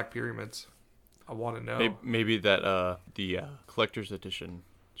these black pyramids. I want to know. Maybe that the collector's edition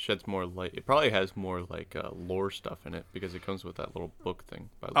sheds more light. It probably has more like lore stuff in it because it comes with that little book thing.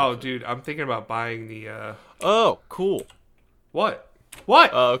 Oh, dude, I'm thinking about buying the. Oh, cool. What?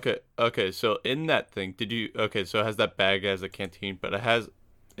 What? Okay. So in that thing, so it has that bag as a canteen, but it has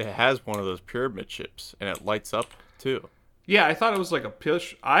one of those pyramid ships, and it lights up too. Yeah, I thought it was like a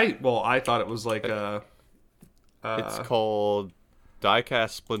push. I thought it was like a. It's called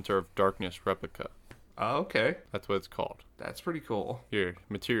Diecast Splinter of Darkness Replica. Oh, okay. That's what it's called. That's pretty cool. Here,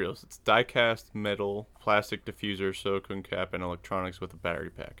 materials. It's diecast metal, plastic diffuser, silicone cap, and electronics with a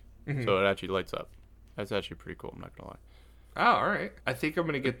battery pack. Mm-hmm. So it actually lights up. That's actually pretty cool. I'm not gonna lie. Oh, all right. I think I'm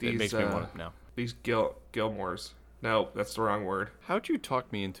gonna get these. It makes me want it now. These Gilmores. No, that's the wrong word. How'd you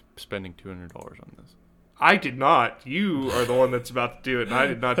talk me into spending $200 on this? I did not. You are the one that's about to do it, and I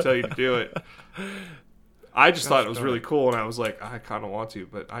did not tell you to do it. I just thought it was really cool, and I was like, I kind of want to,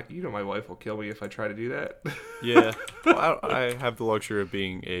 but my wife will kill me if I try to do that. Yeah. Well, I have the luxury of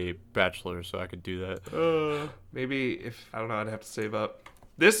being a bachelor, so I could do that. Maybe I don't know, I'd have to save up.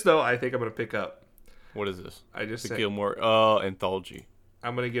 This, though, I think I'm going to pick up. What is this? I just the said, Gilmore anthology.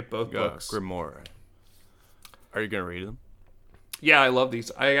 I'm going to get both books. Grimoire. Are you gonna read them? Yeah, I love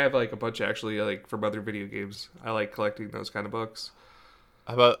these. I have like a bunch actually, like from other video games. I like collecting those kind of books.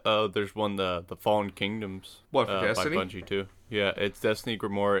 How about there's one the Fallen Kingdoms. What, for Destiny? By Bungie too. Yeah, it's Destiny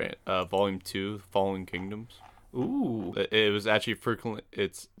Grimoire Volume 2, Fallen Kingdoms. Ooh. It was actually frequently.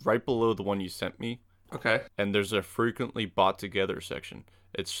 It's right below the one you sent me. Okay. And there's a frequently bought together section.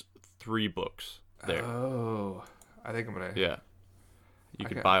 It's 3 books there. Oh, I think I'm gonna. Yeah. You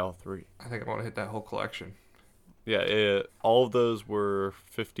could buy all 3. I think I want to hit that whole collection. Yeah, all of those were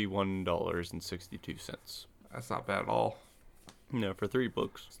 $51.62. That's not bad at all. No, for 3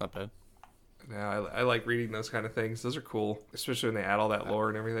 books, it's not bad. Yeah, I like reading those kind of things. Those are cool, especially when they add all that lore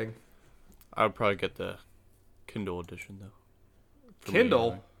and everything. I would probably get the Kindle edition though.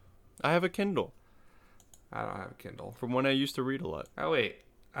 Kindle? I have a Kindle. I don't have a Kindle. From when I used to read a lot. Oh wait,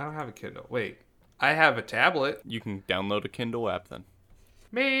 I don't have a Kindle. Wait, I have a tablet. You can download a Kindle app then.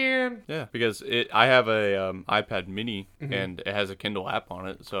 Man. Yeah, because I have a iPad Mini and it has a Kindle app on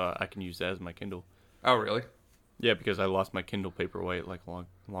it, so I can use that as my Kindle. Oh really? Yeah, because I lost my Kindle Paperwhite like a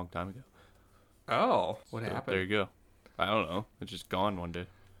long time ago. Oh, what happened? There you go. I don't know. It's just gone one day.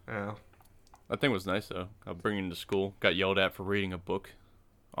 Oh. That thing was nice though. I bring it to school. Got yelled at for reading a book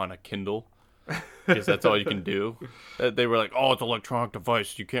on a Kindle. because that's all you can do. They were like, "Oh, it's an electronic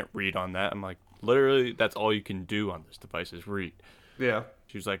device. You can't read on that." I'm like, literally, that's all you can do on this device is read. Yeah.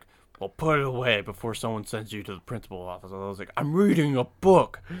 She was like, "Well, put it away before someone sends you to the principal's office." I was like, "I'm reading a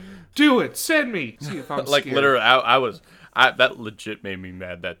book." Do it. Send me. See if I'm Like scared. literally, that legit made me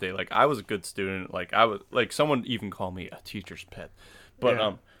mad that day. Like I was a good student. Like I was like someone even called me a teacher's pet, but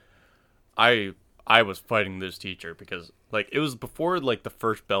Yeah. I was fighting this teacher because like it was before like the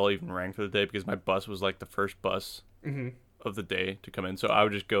first bell even rang for the day because my bus was like the first bus of the day to come in. So I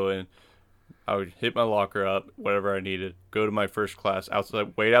would just go in, I would hit my locker up, whatever I needed, go to my first class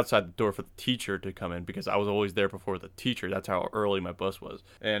outside, wait outside the door for the teacher to come in because I was always there before the teacher. That's how early my bus was,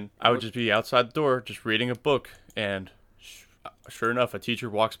 and I would just be outside the door just reading a book and. Sure enough, a teacher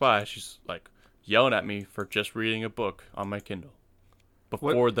walks by. She's like yelling at me for just reading a book on my Kindle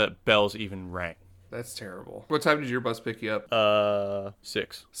before the bells even rang. That's terrible. What time did your bus pick you up?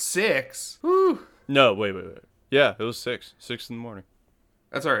 6. 6. Woo. No, wait. Yeah, it was 6. 6 in the morning.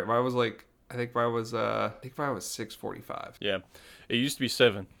 That's all right. Mine was like, I think mine was 6:45. Yeah, it used to be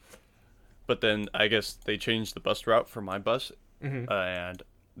 7, but then I guess they changed the bus route for my bus, and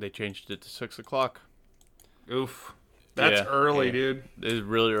they changed it to 6 o'clock. Oof. That's early, dude. It was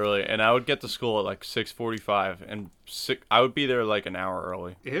really early, and I would get to school at like 6:45, and I would be there like an hour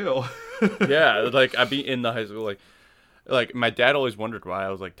early. Ew. Yeah, like I'd be in the high school, like my dad always wondered why I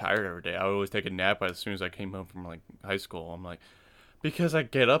was like tired every day. I would always take a nap as soon as I came home from like high school. I'm like, because I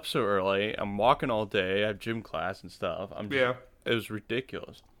get up so early, I'm walking all day, I have gym class and stuff. Yeah. It was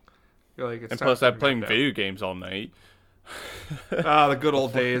ridiculous. You're like, it's And time plus, for I'm me playing to nap video games all night. Ah, the good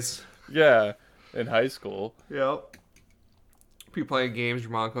old days. Yeah, in high school. Yep. Be playing games.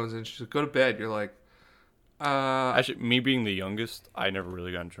 Your mom comes in. She's like, "Go to bed." You're like, Actually, me being the youngest, I never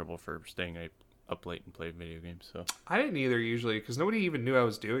really got in trouble for staying up late and playing video games. So. I didn't either usually because nobody even knew I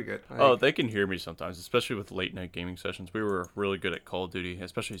was doing it. Oh, they can hear me sometimes, especially with late night gaming sessions. We were really good at Call of Duty,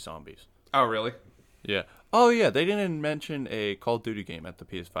 especially zombies. Oh, really? Yeah. Oh, yeah. They didn't mention a Call of Duty game at the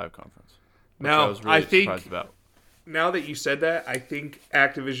PS5 conference. Which No, I was really surprised about. Now that you said that, I think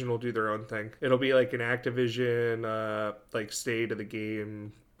Activision will do their own thing. It'll be like an Activision, like state of the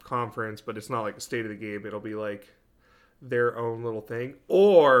game conference, but it's not like a state of the game. It'll be like their own little thing.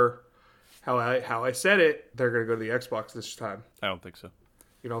 Or how I said it, they're gonna go to the Xbox this time. I don't think so.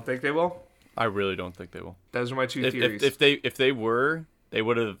 You don't think they will? I really don't think they will. Those are my two theories. If they were, they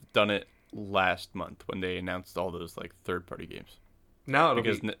would have done it last month when they announced all those like third party games. No, it'll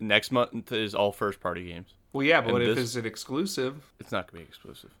Because be next month is all first party games. well, yeah, but and what if this- it's an exclusive? It's not gonna be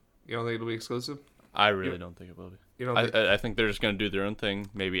exclusive. You don't think it'll be exclusive? I really don't think it will be. You don't think? I think they're just gonna do their own thing.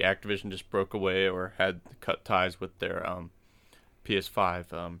 Maybe Activision just broke away or had cut ties with their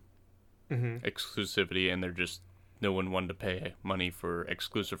PS5 exclusivity, and they're just no one wanted to pay money for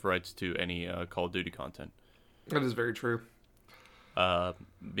exclusive rights to any Call of Duty content. That is very true. I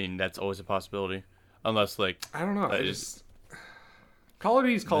mean, that's always a possibility, unless like I don't know. I is- just Call of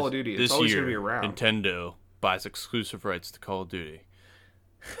Duty's Call of Duty. It's this always year, gonna be around. Nintendo buys exclusive rights to Call of Duty.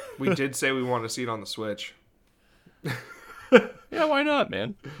 We did say we want to see it on the Switch. Yeah, why not,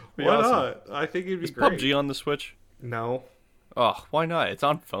 man? Be Why awesome. not? I think it'd be Is great. PUBG on the Switch? No, Oh, why not? It's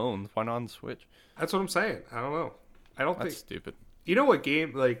on phones. Why not on the Switch? that's what I'm saying. I don't know. I don't That's think. stupid. You know what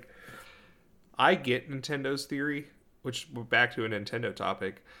game? Like, I get Nintendo's theory, which we're back to a Nintendo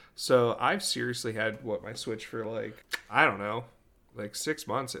topic. So I've seriously had my Switch for like I don't know, like 6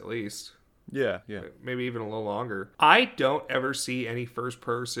 months at least. Yeah. Maybe even a little longer. I don't ever see any first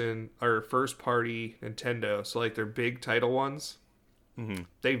person or first party Nintendo. So like their big title ones,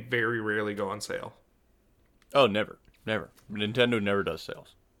 they very rarely go on sale. Oh, never. Nintendo never does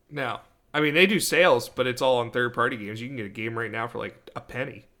sales. No, I mean they do sales, but it's all on third party games. You can get a game right now for like a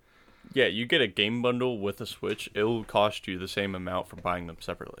penny. Yeah, you get a game bundle with a Switch, it will cost you the same amount for buying them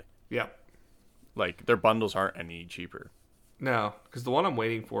separately. Yeah. Like, their bundles aren't any cheaper. No, because the one I'm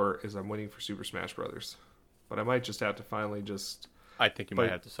waiting for is Super Smash Brothers, but I might just have to finally just I think you But-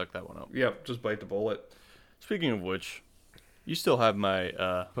 might have to suck that one up. just bite the bullet. Speaking of which, you still have my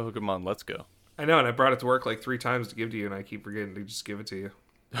Pokemon Let's Go. I know, and I brought it to work like 3 times to give to you, and I keep forgetting to just give it to you.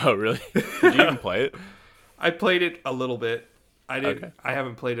 Oh, really? Did you even play it? I played it a little bit. I didn't. Okay. I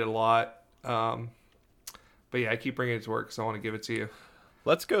haven't played it a lot. But yeah, I keep bringing it to work because I want to give it to you.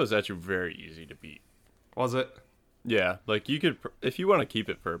 Let's Go is actually very easy to beat. Was it? Yeah, like you could, if you want to keep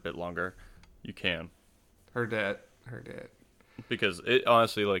it for a bit longer, you can. Her dad. Because it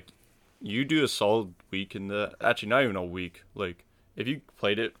honestly, like, you do a solid week in the, actually not even a week. Like, if you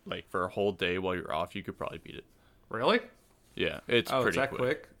played it like for a whole day while you're off, you could probably beat it. Really? Yeah, it's Oh, pretty it's that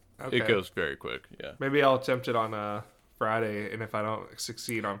quick? Okay. It goes very quick. Yeah. Maybe I'll attempt it on Friday, and if I don't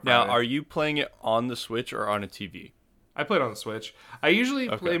succeed on Now, Friday, are you playing it on the Switch or on a TV? I play it on the Switch. I usually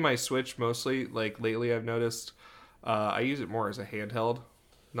Okay. play my Switch mostly. Like lately, I've noticed I use it more as a handheld,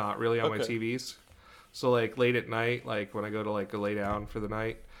 not really on my Okay. TVs. So like late at night, like when I go to like go lay down for the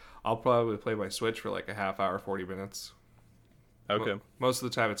night, I'll probably play my Switch for like a half hour, 40 minutes. Okay. Most of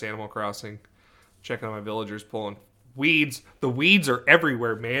the time, it's Animal Crossing, checking on my villagers, pulling weeds. The weeds are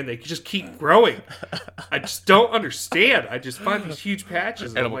everywhere, man. They just keep growing. I just don't understand. I just find these huge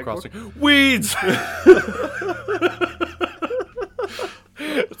patches. And I'm Animal like, Crossing. Weeds!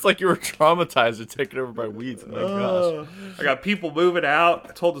 It's like you were traumatized and taken over by weeds. Oh my gosh. I got people moving out.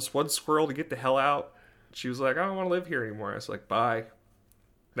 I told this one squirrel to get the hell out. She was like, I don't want to live here anymore. I was like, bye.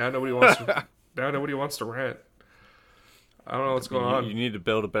 Now nobody wants to. Now nobody wants to rent. I don't know what's going on. You need to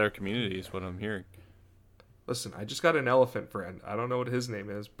build a better community, is what I'm hearing. Listen, I just got an elephant friend. I don't know what his name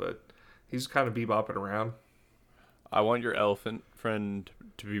is, but he's kind of bebopping around. I want your elephant friend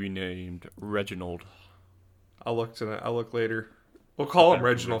to be named Reginald. I'll look tonight. I'll look later. We'll call him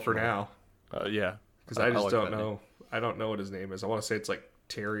Reginald for now Yeah. because I just like don't that know. I don't know what his name is. I want to say it's like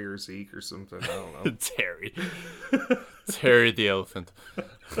Terry or Zeke or something. I don't know. Terry. Terry the elephant.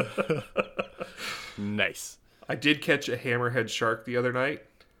 Nice. I did catch a hammerhead shark the other night.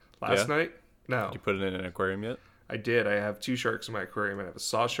 Last Yeah? night? No. Did you put it in an aquarium yet? I did. I have 2 sharks in my aquarium. I have a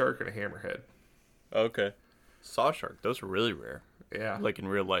saw shark and a hammerhead. Okay. Saw shark. Those are really rare. Yeah. Like in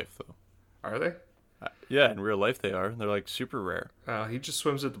real life, though. Are they? Yeah, in real life they are. They're like super rare. He just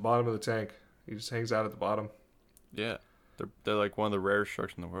swims at the bottom of the tank. He just hangs out at the bottom. Yeah. They're like one of the rarest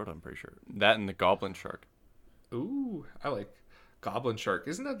sharks in the world, I'm pretty sure. That and the goblin shark. Ooh, I like goblin shark.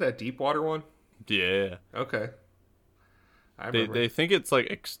 Isn't that deep water one? Yeah. Okay. I They remember. they think it's like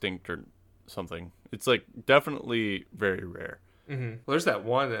extinct or something. It's like definitely very rare. Well, there's that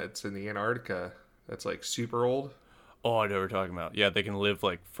one that's in the Antarctica that's like super old. Oh, I know what you're talking about. Yeah, they can live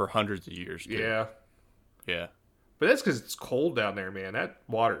like for hundreds of years. Dude. Yeah. Yeah. But that's because it's cold down there, man. That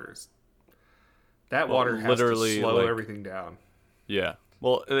water has literally, to slow like- everything down. Yeah.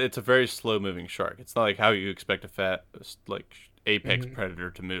 Well, it's a very slow moving shark. It's not like how you expect a fat like apex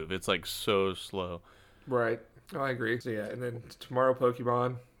predator to move. It's like so slow. Right. Oh, I agree. So yeah, and then tomorrow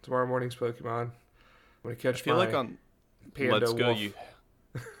morning's Pokemon. I'm gonna catch I feel my like on Panda Let's Go wolf.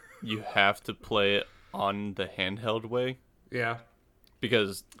 you have to play it on the handheld way Yeah.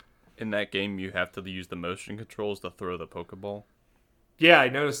 because in that game you have to use the motion controls to throw the Pokeball. Yeah, I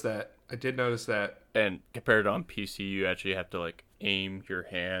noticed that. I did notice that. And compared to on PC, you actually have to like aim your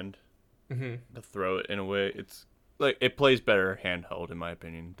hand to throw it in a way. It's like it plays better handheld in my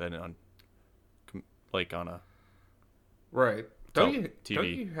opinion than on like on a Right. Oh, Don't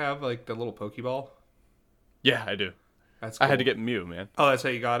TV. you have like the little Pokeball? Yeah, I do. That's cool. I had to get Mew, man. Oh, that's how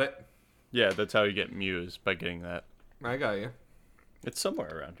you got it? Yeah, that's how you get Mew is by getting that. I got you. It's somewhere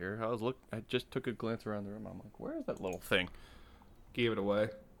around here. I just took a glance around the room. I'm like, where is that little thing? Gave it away.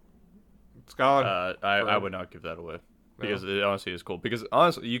 It's gone. I would not give that away because it honestly is cool. Because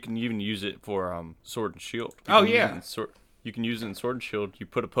honestly, you can even use it for Sword and Shield. You Oh, can use yeah. it in you can use it in Sword and Shield. You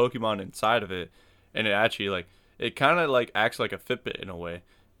put a Pokemon inside of it, and it actually like it kind of like acts like a Fitbit in a way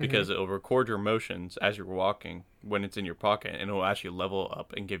because it'll record your motions as you're walking when it's in your pocket, and it'll actually level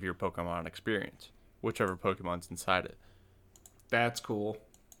up and give your Pokemon experience, whichever Pokemon's inside it. That's cool.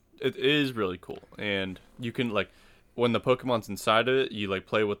 It is really cool, and you can like when the Pokemon's inside of it, you like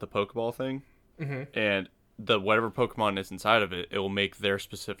play with the Pokeball thing, and the whatever Pokemon is inside of it, it will make their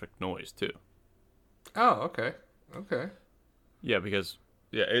specific noise too. Oh, okay. Okay. Yeah, because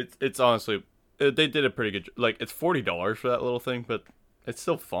it's honestly they did a pretty good like it's $40 for that little thing, but it's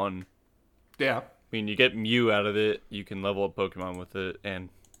still fun. Yeah. I mean, you get Mew out of it, you can level up Pokemon with it, and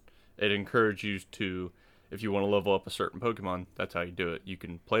it encourages you to. If you want to level up a certain Pokemon, that's how you do it. You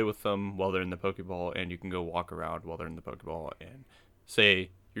can play with them while they're in the Pokeball, and you can go walk around while they're in the Pokeball. And say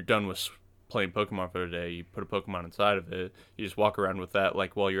you're done with playing Pokemon for the day, you put a Pokemon inside of it, you just walk around with that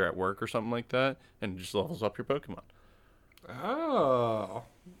like while you're at work or something like that, and it just levels up your Pokemon. Oh,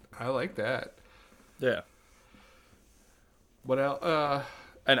 I like that. Yeah. What else?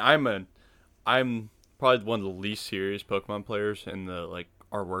 And I'm probably one of the least serious Pokemon players in the like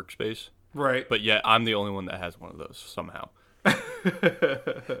our workspace, Right. but yet I'm the only one that has one of those somehow.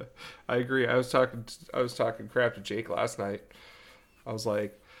 I agree. I was talking crap to Jake last night. I was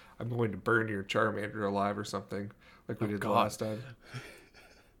like, I'm going to burn your Charmander alive or something, like we did the God. last time.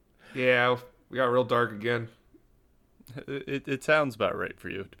 Yeah, we got real dark again. It sounds about right for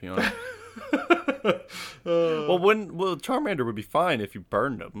you, to be honest. Well, Charmander would be fine if you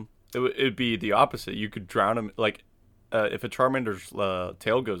burned him. It'd be the opposite. You could drown him. Like, if a Charmander's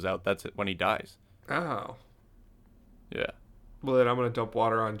tail goes out, that's it when he dies. Oh. Yeah. Well, then I'm gonna dump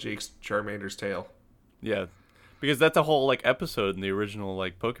water on Jake's Charmander's tail. Yeah. Because that's a whole like episode in the original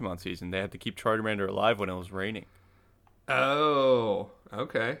like Pokemon season. They had to keep Charmander alive when it was raining. Oh,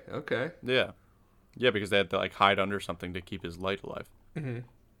 okay, okay. Yeah. Yeah, because they had to like hide under something to keep his light alive. Mm-hmm.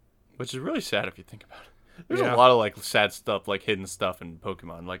 Which is really sad if you think about it. There's Yeah. a lot of like sad stuff, like hidden stuff in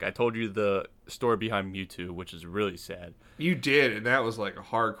Pokemon. Like I told you the story behind Mewtwo, which is really sad. You did, and that was like a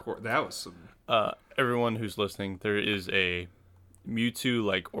hardcore. That was some. Everyone who's listening, there is a Mewtwo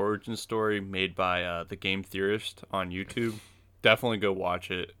like origin story made by the Game Theorist on YouTube. Definitely go watch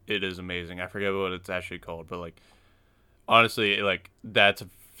it. It is amazing. I forget what it's actually called, but like honestly, like that's a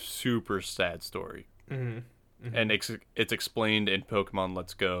super sad story. Mm-hmm. Mm-hmm. And it's explained in Pokemon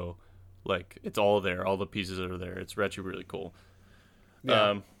Let's Go. Like it's all there, all the pieces are there. It's actually really cool.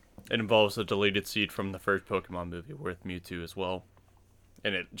 Yeah. It involves a deleted seed from the first Pokemon movie with Mewtwo as well,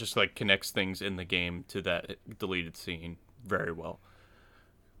 and it just like connects things in the game to that deleted scene very well.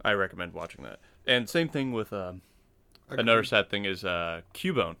 I recommend watching that. And same thing with another sad thing is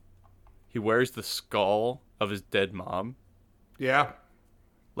Cubone. He wears the skull of his dead mom. Yeah,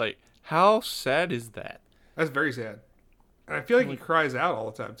 Like how sad is that? that's very sad. And I feel like he cries out all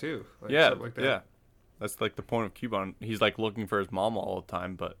the time too. Like, Yeah, something like that. yeah. That's like the point of Cubone. He's like looking for his mom all the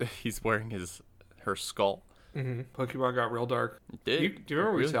time, but he's wearing her skull. Mm-hmm. Pokemon got real dark. It did. Do you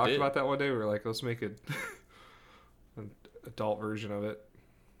remember we Really talked did. about that one day? We were like, let's make an adult version of it.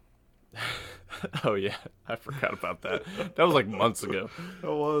 Oh yeah, I forgot about that. That was like months ago. It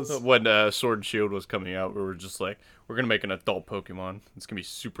was. When Sword and Shield was coming out, we were just like, we're gonna make an adult Pokemon. It's gonna be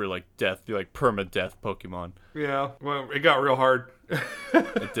super like death, like perma-death Pokemon. Yeah. Well, it got real hard.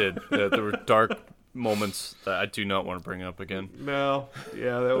 It did. Yeah, there were dark moments that I do not want to bring up again. No.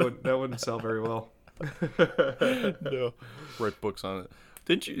 Yeah, that wouldn't sell very well. No. Write books on it.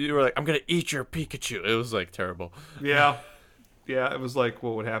 Didn't you? You were like, I'm gonna eat your Pikachu. It was like terrible. Yeah. Yeah, it was like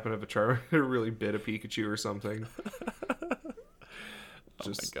what would happen if a Charmander really bit a Pikachu or something. Oh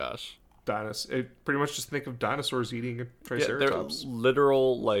my gosh. Pretty much just think of dinosaurs eating a Yeah, they're Triceratops.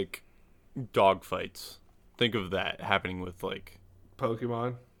 literal like dog fights. Think of that happening with like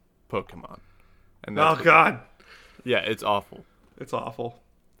Pokemon. Pokemon. And Oh God, yeah, it's awful. it's awful.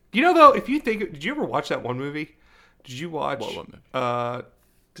 You know though, if you think, did you ever watch that one movie? Did you watch What one movie?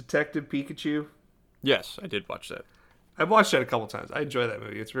 Detective Pikachu? Yes, I did watch that. I've watched that a couple times. I enjoy that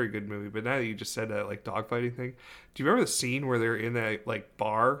movie. It's a very good movie. But now that you just said that like dogfighting thing, do you remember the scene where they're in that like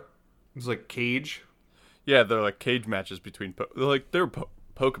bar? It's like cage. Yeah, they're like cage matches between they're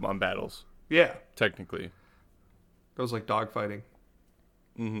Pokemon battles Yeah, technically. that was like dogfighting.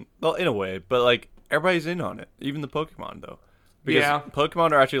 Well, in a way, but like everybody's in on it, even the Pokemon though. Because Yeah.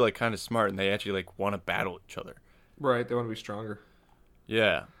 Pokemon are actually like kind of smart and they actually like want to battle each other. Right, they want to be stronger.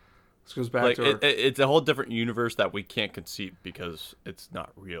 Yeah. This goes back Like to our, it's a whole different universe that we can't conceive because it's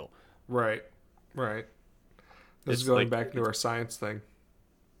not real. right. This It's is going like- back to our science thing.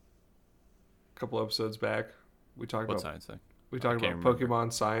 A couple episodes back, we talked What about science thing? we talked can't about remember.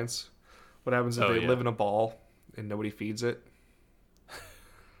 Pokemon science. What happens if Oh, they yeah. live in a ball and nobody feeds it?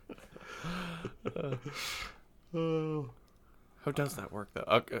 How does that work though?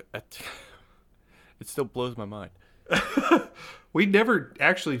 Okay, it still blows my mind. We never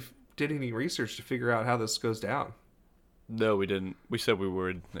actually did any research to figure out how this goes down. No, we didn't. We said we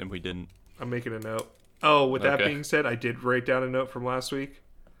would, and we didn't. I'm making a note. Oh, with that Okay. being said, I did write down a note from last week.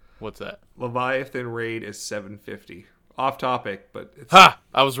 What's that? Leviathan raid is 750. Off topic, but it's, Ha!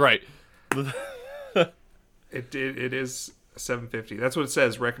 I was right. it is 750. That's what it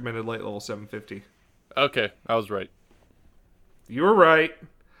says. Recommended light level 750. Okay, I was right. You were right.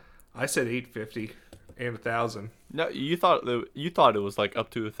 I said 850 and 1,000. No, you thought it was like up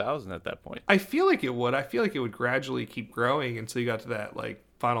to 1,000 at that point. I feel like it would. I feel like it would gradually keep growing until you got to that like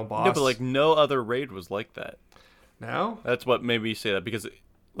final boss. No, but like no other raid was like that. now, That's what made me say that because,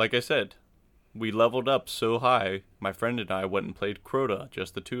 like I said, we leveled up so high. My friend and I went and played Crota,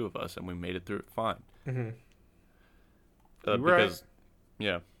 just the two of us, and we made it through it fine. Mm-hmm. Uh, You right. because,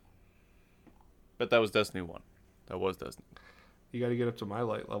 yeah. But that was Destiny 1. That was Destiny. you got to get up to my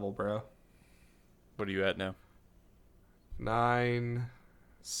light level, bro. What are you at now?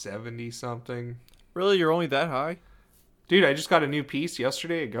 970 something. Really, you're only that high? Dude, I just got a new piece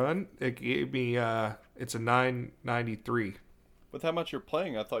yesterday, a gun. It gave me it's a 993. With how much you're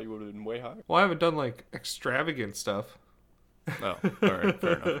playing, I thought you would have been way higher. Well, I haven't done like extravagant stuff. Oh, all right,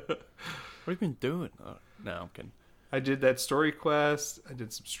 fair enough. What have you been doing? Oh, no, I'm kidding. I did that story quest. I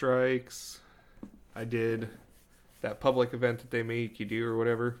did some strikes. I did that public event that they make you do or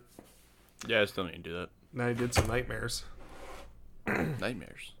whatever. Yeah, I still need to do that. And I did some nightmares.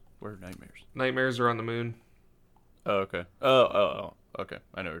 Nightmares. Where are nightmares? Nightmares are on the moon. Oh, okay. Oh. Okay.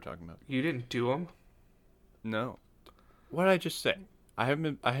 I know what you're talking about. You didn't do them? No. What did I just say? I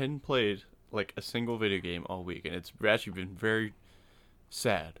hadn't played like a single video game all week, and it's actually been very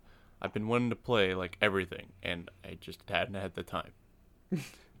sad. I've been wanting to play like everything, and I just hadn't had the time.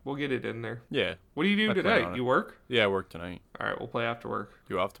 We'll get it in there. Yeah. What do you do I plan on tonight? it. You work? Yeah, I work tonight. All right, we'll play after work.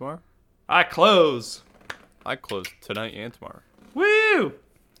 You off tomorrow? I close. I close tonight and tomorrow. Woo!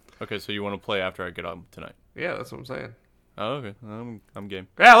 Okay, so you want to play after I get on tonight? Yeah, that's what I'm saying. Oh, okay. I'm game.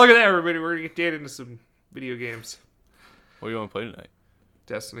 Yeah, look at that, everybody. We're gonna get Dan into some video games. What do you want to play tonight?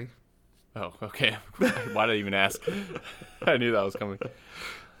 Destiny. Oh, okay. Why did I even ask? I knew that was coming.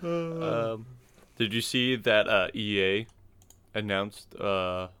 Did you see that EA announced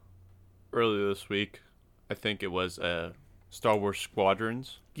earlier this week? I think it was Star Wars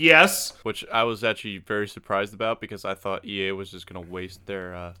Squadrons, Yes, which I was actually very surprised about because I thought EA was just gonna waste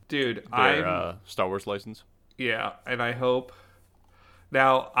their dude. I'm Star Wars license. yeah, and I hope.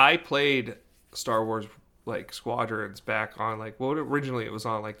 Now I played Star Wars like Squadrons back on like what originally it was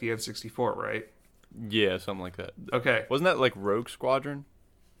on like the N64, right? Yeah, something like that. Okay, Wasn't that like Rogue Squadron?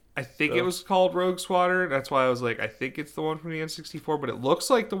 I think it was called Rogue Squadron. That's why I was like, I think it's the one from the N64, but it looks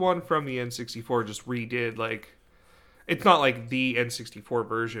like the one from the N64 just redid like. It's not like the N64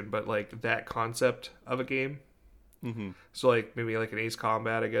 version, but like that concept of a game. Mm-hmm. So like maybe like an Ace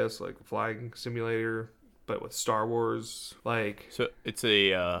Combat, I guess, like a flying simulator, but with Star Wars. Like So it's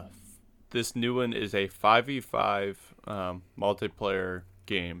a this new one is a 5v5 multiplayer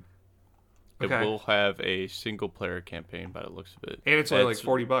game. It Okay. will have a single player campaign by the looks of it. and it's only like That's-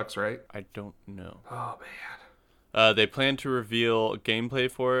 $40, right? I don't know. Oh man. They plan to reveal gameplay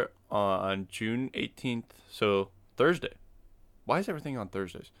for it on June 18th, so Thursday. Why is everything on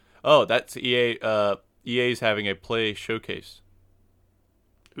Thursdays? Oh, that's EA. EA's having a play showcase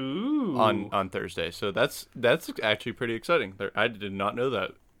Ooh. on Thursday, so that's actually pretty exciting. I did not know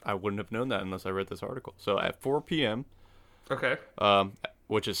that. I wouldn't have known that unless I read this article. So at 4 p.m., Okay.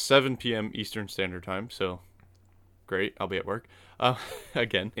 which is 7 p.m. Eastern Standard Time, so great. I'll be at work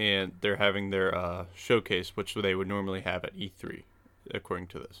again, and they're having their showcase, which they would normally have at E3, according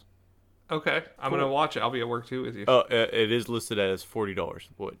to this. Okay. I'm gonna watch it. I'll be at work too with you. Oh, it is listed as $40.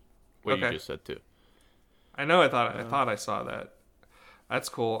 What you Okay. just said too. I know. I thought I saw that. That's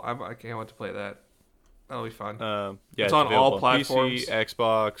cool. I can't wait to play that. That'll be fun. Yeah, It's on all available platforms. PC,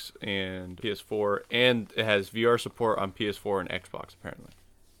 Xbox, and PS4, and it has VR support on PS4 and Xbox apparently.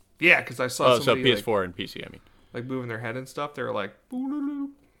 Yeah, because I saw Oh, so somebody PS4 and PC. I mean, like moving their head and stuff. They were like, "Boo-loo-loo."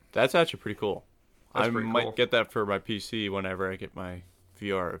 that's actually pretty cool. That's I pretty might cool. get that for my PC whenever I get my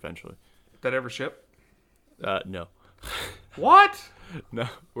VR eventually. That ever ship? No, What? no,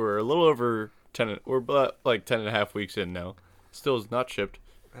 we're a little over 10. We're about like 10 and a half weeks in now. Still is not shipped.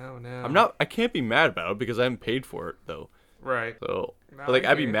 Oh no. I'm not. I can't be mad about it because I haven't paid for it though. Right. So, No, but, like,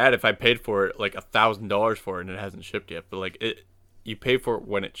 I I'd be hear you. mad if I paid for it like $1,000 for it and it hasn't shipped yet. But like you pay for it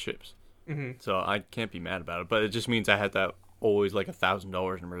when it ships. Mm-hmm. So I can't be mad about it. But it just means I had to always like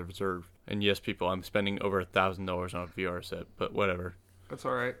 $1,000 in reserve. And yes, people, I'm spending over $1,000 on a VR set. But whatever. That's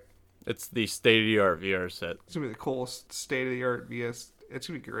all right. It's the state-of-the-art VR set. It's gonna be the coolest state of the art VS. It's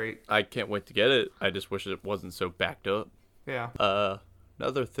gonna be great. I can't wait to get it. I just wish it wasn't so backed up. Yeah.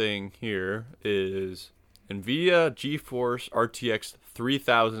 Another thing here is NVIDIA GeForce RTX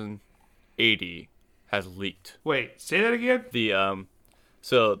 3080 has leaked. Wait. Say that again.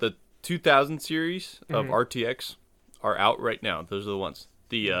 So the 2000 series of RTX are out right now. Those are the ones.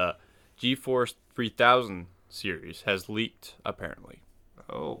 The GeForce 3000 series has leaked apparently.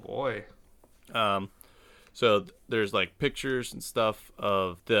 Oh boy. So there's like pictures and stuff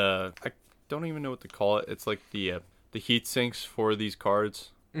of I don't even know what to call it. It's like the heat sinks for these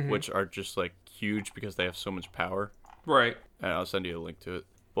cards, which are just like huge because they have so much power. Right. And I'll send you a link to it.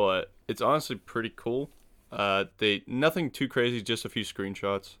 But it's honestly pretty cool. Nothing too crazy, just a few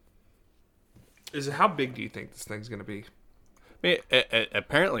screenshots. How big do you think this thing's gonna be? I mean,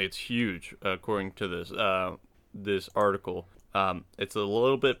 apparently it's huge, according to this article. It's a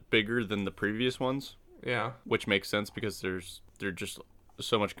little bit bigger than the previous ones, Yeah. which makes sense because they're just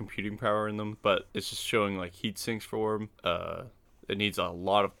so much computing power in them. But it's just showing like heat sinks for them. It needs a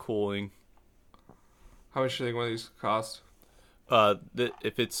lot of cooling. How much do you think one of these cost?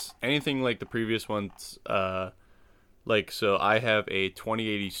 If it's anything like the previous ones, like so, I have a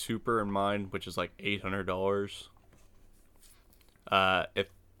 2080 Super in mind, which is like $800. If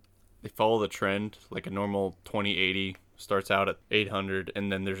they follow the trend, like a normal 2080 starts out at 800,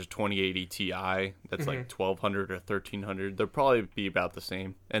 and then there's a 2080 Ti that's like 1200 or 1300. They'll probably be about the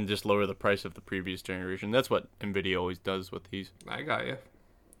same, and just lower the price of the previous generation. That's what Nvidia always does with these. I got you.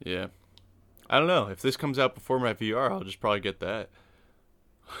 Yeah. I don't know. If this comes out before my VR, I'll just probably get that.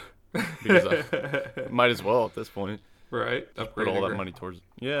 Because I might as well at this point. Right. Put all that money towards it.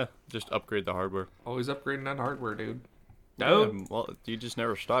 Yeah, just upgrade the hardware. Always upgrading that hardware, dude. No. Well, you just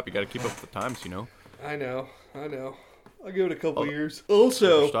never stop. You got to keep up with the times, you know. I know. I'll give it a couple years. Never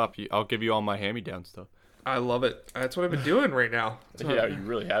Also, stop. I'll give you all my hand-me-down stuff. I love it. That's what I've been doing right now. Yeah, you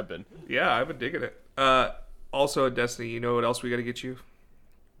really have been. Yeah, I've been digging it. Also, Destiny, you know what else we got to get you?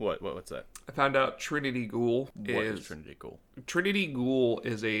 What's that? I found out Trinity Ghoul What is Trinity Ghoul? Trinity Ghoul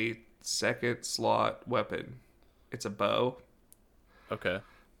is a second slot weapon. It's a bow, Okay.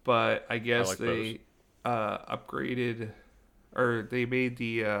 but I guess like they upgraded, or they made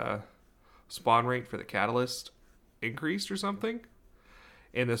the spawn rate for the catalyst increased or something.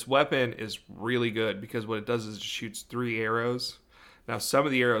 And this weapon is really good because what it does is it shoots 3 arrows. Now some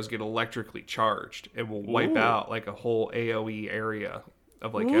of the arrows get electrically charged and will wipe out like a whole AoE area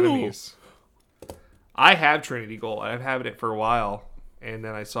of like enemies. I have Trinity Gold. I've had it for a while, and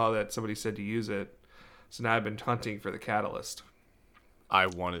then I saw that somebody said to use it, so now I've been hunting for the catalyst. I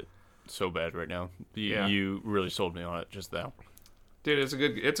want it so bad right now. You really sold me on it just now. Dude, it's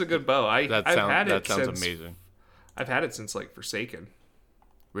a good bow. I've had it. That sounds amazing. I've had it since like Forsaken.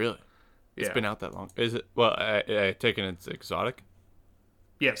 Really? It's Yeah. been out that long. Is it? Well, I take it it's exotic.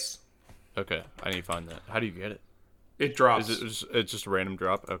 Yes, Okay, I need to find that. How do you get it? it drops. It's just a random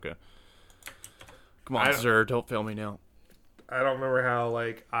drop? Okay. Come on, sir, don't fail me now. I don't remember how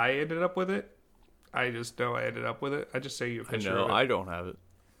like I ended up with it. I just know I ended up with it. I just say you a I picture know, of it. I don't have it.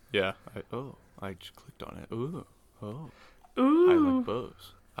 Yeah. I just clicked on it. Ooh. Ooh. I like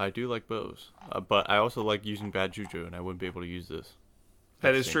bows. I do like bows. But I also like using bad juju, and I wouldn't be able to use this.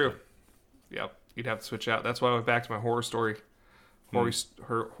 That is true. Yep. You'd have to switch out. That's why I went back to my horror story.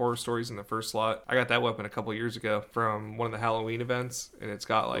 Horror stories in the first slot. I got that weapon a couple years ago from one of the Halloween events, and it's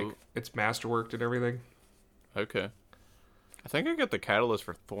got like it's masterworked and everything. Okay. I think I got the catalyst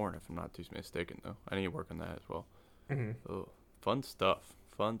for Thorn, if I'm not too mistaken, though. I need to work on that as well. Oh, fun stuff.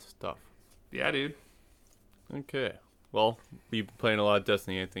 Yeah, dude. Okay. Well, you've been playing a lot of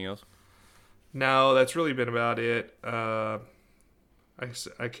Destiny. Anything else? No, that's really been about it. I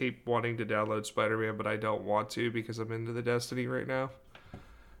keep wanting to download Spider-Man, but I don't want to because I'm into the Destiny right now.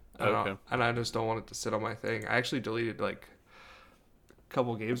 Okay. And I just don't want it to sit on my thing. I actually deleted like a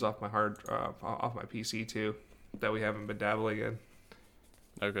couple games off my off my PC too, that we haven't been dabbling in.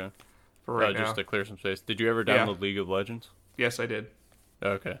 Okay. For right now. Just to clear some space. Did you ever download League of Legends? Yes, I did.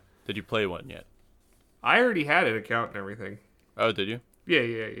 Okay. Did you play one yet? I already had an account and everything. Oh, did you?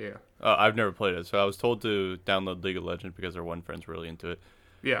 Yeah. I've never played it, so I was told to download League of Legends because our one friend's really into it.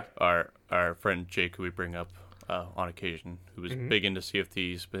 Yeah. Our friend Jake, who we bring up on occasion, who was big into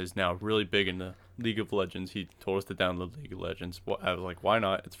CFTs, but is now really big into League of Legends. He told us to download League of Legends. I was like, why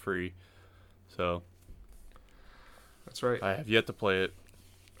not? It's free. So That's right. I have yet to play it.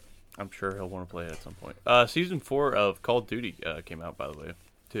 I'm sure he'll want to play it at some point. Season 4 of Call of Duty came out, by the way,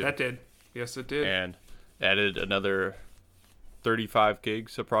 too. That did. Yes, it did. And added another 35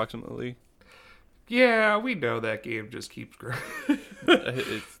 gigs approximately. Yeah, we know that game just keeps growing.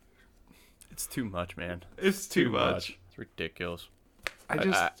 It's too much, man. It's too much. It's ridiculous.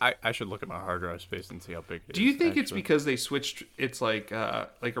 I should look at my hard drive space and see how big it is. Do you think it's because they switched? It's like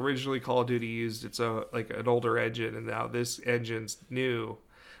originally Call of Duty used its like an older engine, and now this engine's new.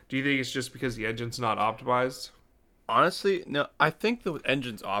 Do you think it's just because the engine's not optimized? Honestly, no. I think the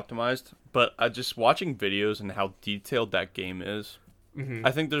engine's optimized, but just watching videos and how detailed that game is,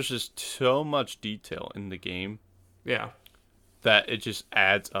 I think there's just so much detail in the game. Yeah. That it just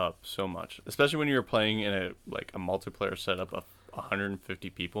adds up so much, especially when you're playing in a multiplayer setup of 150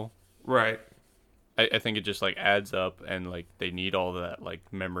 people. Right. I think it just adds up, and they need all that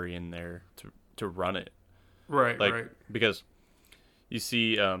memory in there to run it. Right. Right. Because you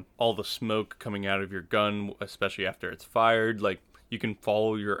see all the smoke coming out of your gun, especially after it's fired. You can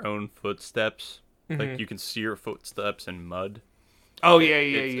follow your own footsteps. You can see your footsteps in mud. Oh yeah.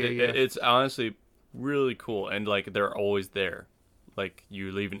 It's honestly really cool, and they're always there.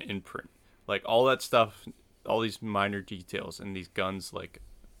 You leave an imprint. All that stuff, all these minor details in these guns,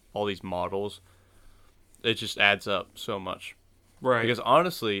 all these models, it just adds up so much. Right. Because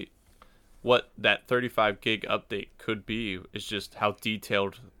honestly, what that 35 gig update could be is just how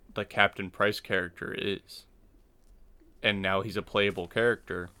detailed the Captain Price character is. And now he's a playable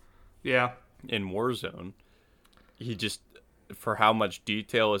character. Yeah. In Warzone. He just, for how much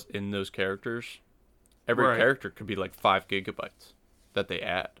detail is in those characters, every character could be 5 gigabytes that they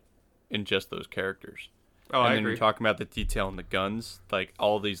add in just those characters. Oh, and I then agree. you're talking about the detail in the guns,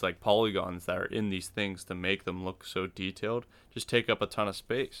 all these polygons that are in these things to make them look so detailed, just take up a ton of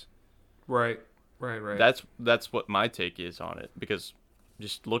space. Right. Right. That's what my take is on it, because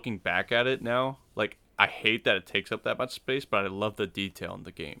just looking back at it now, like, I hate that it takes up that much space, but I love the detail in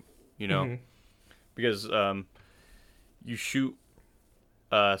the game, you know? Mm-hmm. Because you shoot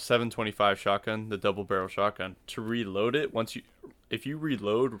 725 shotgun, the double barrel shotgun, to reload it. If you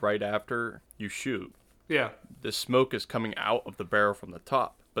reload right after you shoot, Yeah. the smoke is coming out of the barrel from the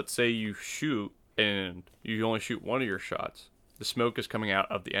top. But say you shoot and you only shoot one of your shots, the smoke is coming out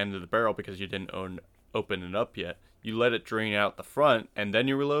of the end of the barrel because you didn't open it up yet. You let it drain out the front and then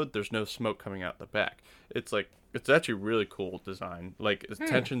you reload, there's no smoke coming out the back. It's actually really cool design. Like,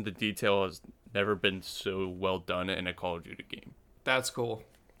 attention to detail has never been so well done in a Call of Duty game. That's cool.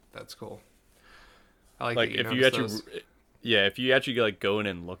 I like Like, that if you actually those. if you actually like go in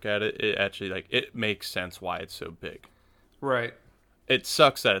and look at it, it actually, like, it makes sense why it's so big. Right. It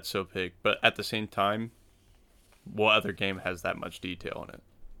sucks that it's so big, but at the same time, what other game has that much detail in it?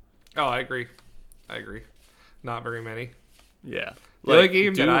 Oh, I agree. Not very many. Yeah. The other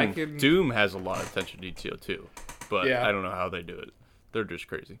game that I can... Doom has a lot of attention to detail too, but Yeah. I don't know how they do it. They're just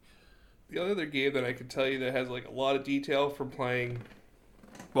crazy. The only other game that I could tell you that has like a lot of detail from playing,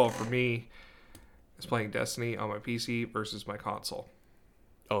 well, for me, is playing Destiny on my PC versus my console.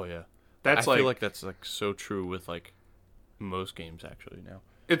 Oh yeah. That's I feel like that's like so true with like most games actually now.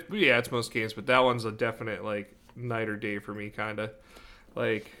 It's most games, but that one's a definite like night or day for me, kind of.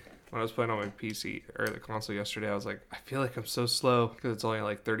 Like when I was playing on my PC or the console yesterday, I was like, I feel like I'm so slow because it's only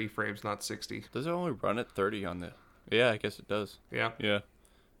like 30 frames, not 60. Does it only run at 30 on the? Yeah, I guess it does. Yeah. Yeah,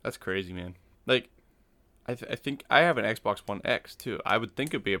 that's crazy, man. Like, I think I have an Xbox One X too. I would think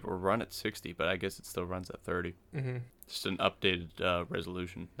it'd be able to run at 60, but I guess it still runs at 30. Mm-hmm. Just an updated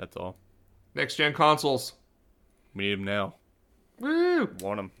resolution. That's all. Next gen consoles. We need them now. Woo!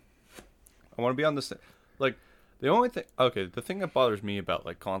 Want them. I want to be on this. Like, the only thing. Okay, the thing that bothers me about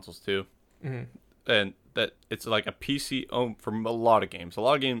like consoles too, and that it's like a PC. Oh, from a lot of games.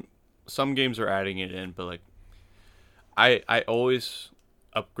 Some games are adding it in, but like, I always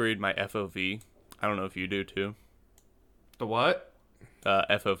upgrade my FOV. I don't know if you do too. The what?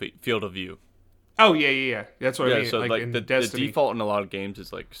 FOV, field of view. Oh yeah. That's what I mean. So like in the Destiny. default in a lot of games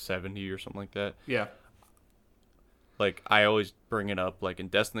is like 70 or something like that. Yeah. Like, I always bring it up. Like, in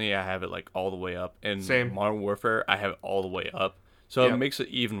Destiny, I have it, like, all the way up. In Same. Modern Warfare, I have it all the way up. So Yeah. it makes it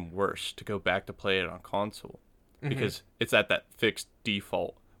even worse to go back to play it on console. Because it's at that fixed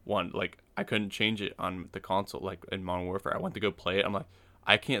default one. Like, I couldn't change it on the console, like, in Modern Warfare. I went to go play it. I'm like,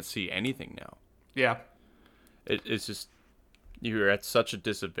 I can't see anything now. Yeah. It's just, you're at such a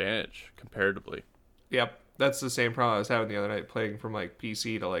disadvantage, comparatively. Yep. That's the same problem I was having the other night playing from, like,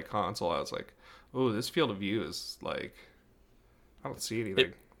 PC to, like, console. I was like, oh, this field of view is, like, I don't see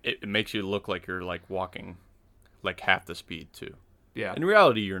anything. It makes you look like you're, like, walking, like, half the speed, too. Yeah. In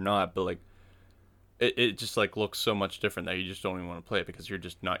reality, you're not, but, like, it just, like, looks so much different that you just don't even want to play it because you're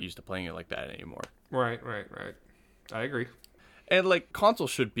just not used to playing it like that anymore. Right. I agree. And, like,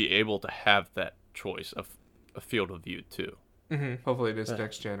 consoles should be able to have that choice of a field of view, too. Hopefully this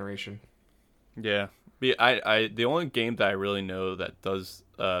next generation. Yeah. The only game that I really know that does,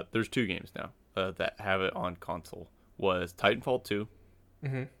 there's 2 games now that have it on console, was Titanfall 2.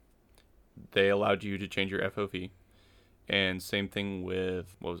 They allowed you to change your FOV. And same thing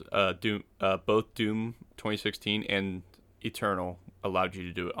with, Doom, both Doom 2016 and Eternal allowed you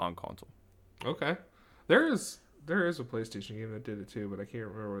to do it on console. Okay. There is a PlayStation game that did it too, but I can't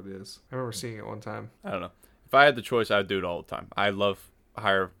remember what it is. I remember seeing it one time. I don't know. If I had the choice, I would do it all the time. I love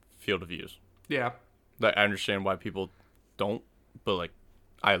higher field of views. Yeah. Like, I understand why people don't, but, like,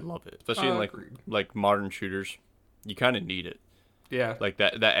 I love it. Especially in, like modern shooters. You kind of need it. Yeah. Like,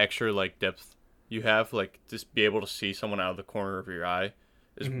 that extra, like, depth you have, like, just be able to see someone out of the corner of your eye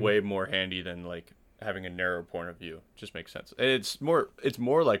is way more handy than, like, having a narrow point of view. Just makes sense. And it's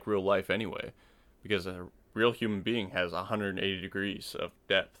more like real life anyway, because a real human being has 180 degrees of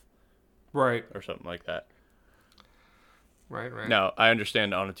depth. Right. Or something like that. Right. Now, I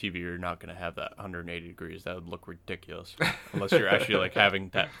understand on a TV you're not going to have that 180 degrees. That would look ridiculous. Unless you're actually, like, having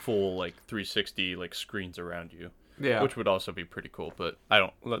that full, like, 360, like, screens around you. Yeah. Which would also be pretty cool, but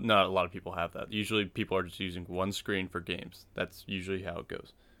not a lot of people have that. Usually people are just using one screen for games. That's usually how it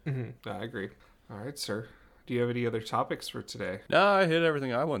goes. I agree. All right, sir. Do you have any other topics for today? No, I hit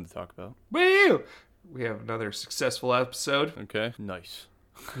everything I wanted to talk about. Woo! We have another successful episode. Okay. Nice.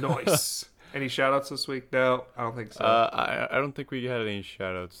 Nice. Any shout-outs this week? No, I don't think so. I don't think we had any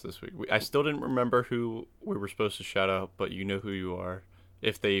shout-outs this week. I still didn't remember who we were supposed to shout out, but you know who you are.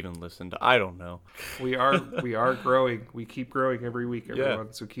 If they even listened. I don't know. We are growing. We keep growing every week, everyone.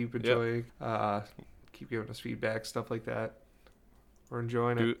 Yeah. So keep enjoying. Keep giving us feedback, stuff like that. We're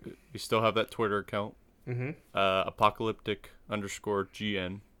enjoying it. We still have that Twitter account. Mm-hmm.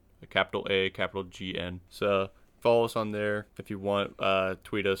 Apocalyptic_GN, a capital A, capital GN. So follow us on there if you want.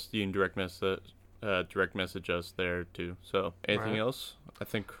 Tweet us. You can direct message us there too. So anything else? I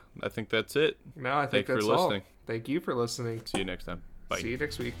think that's it. No, I think Thanks that's for listening. all. Thank you for listening. See you next time. Bye. See you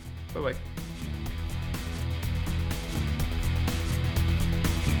next week. Bye-bye.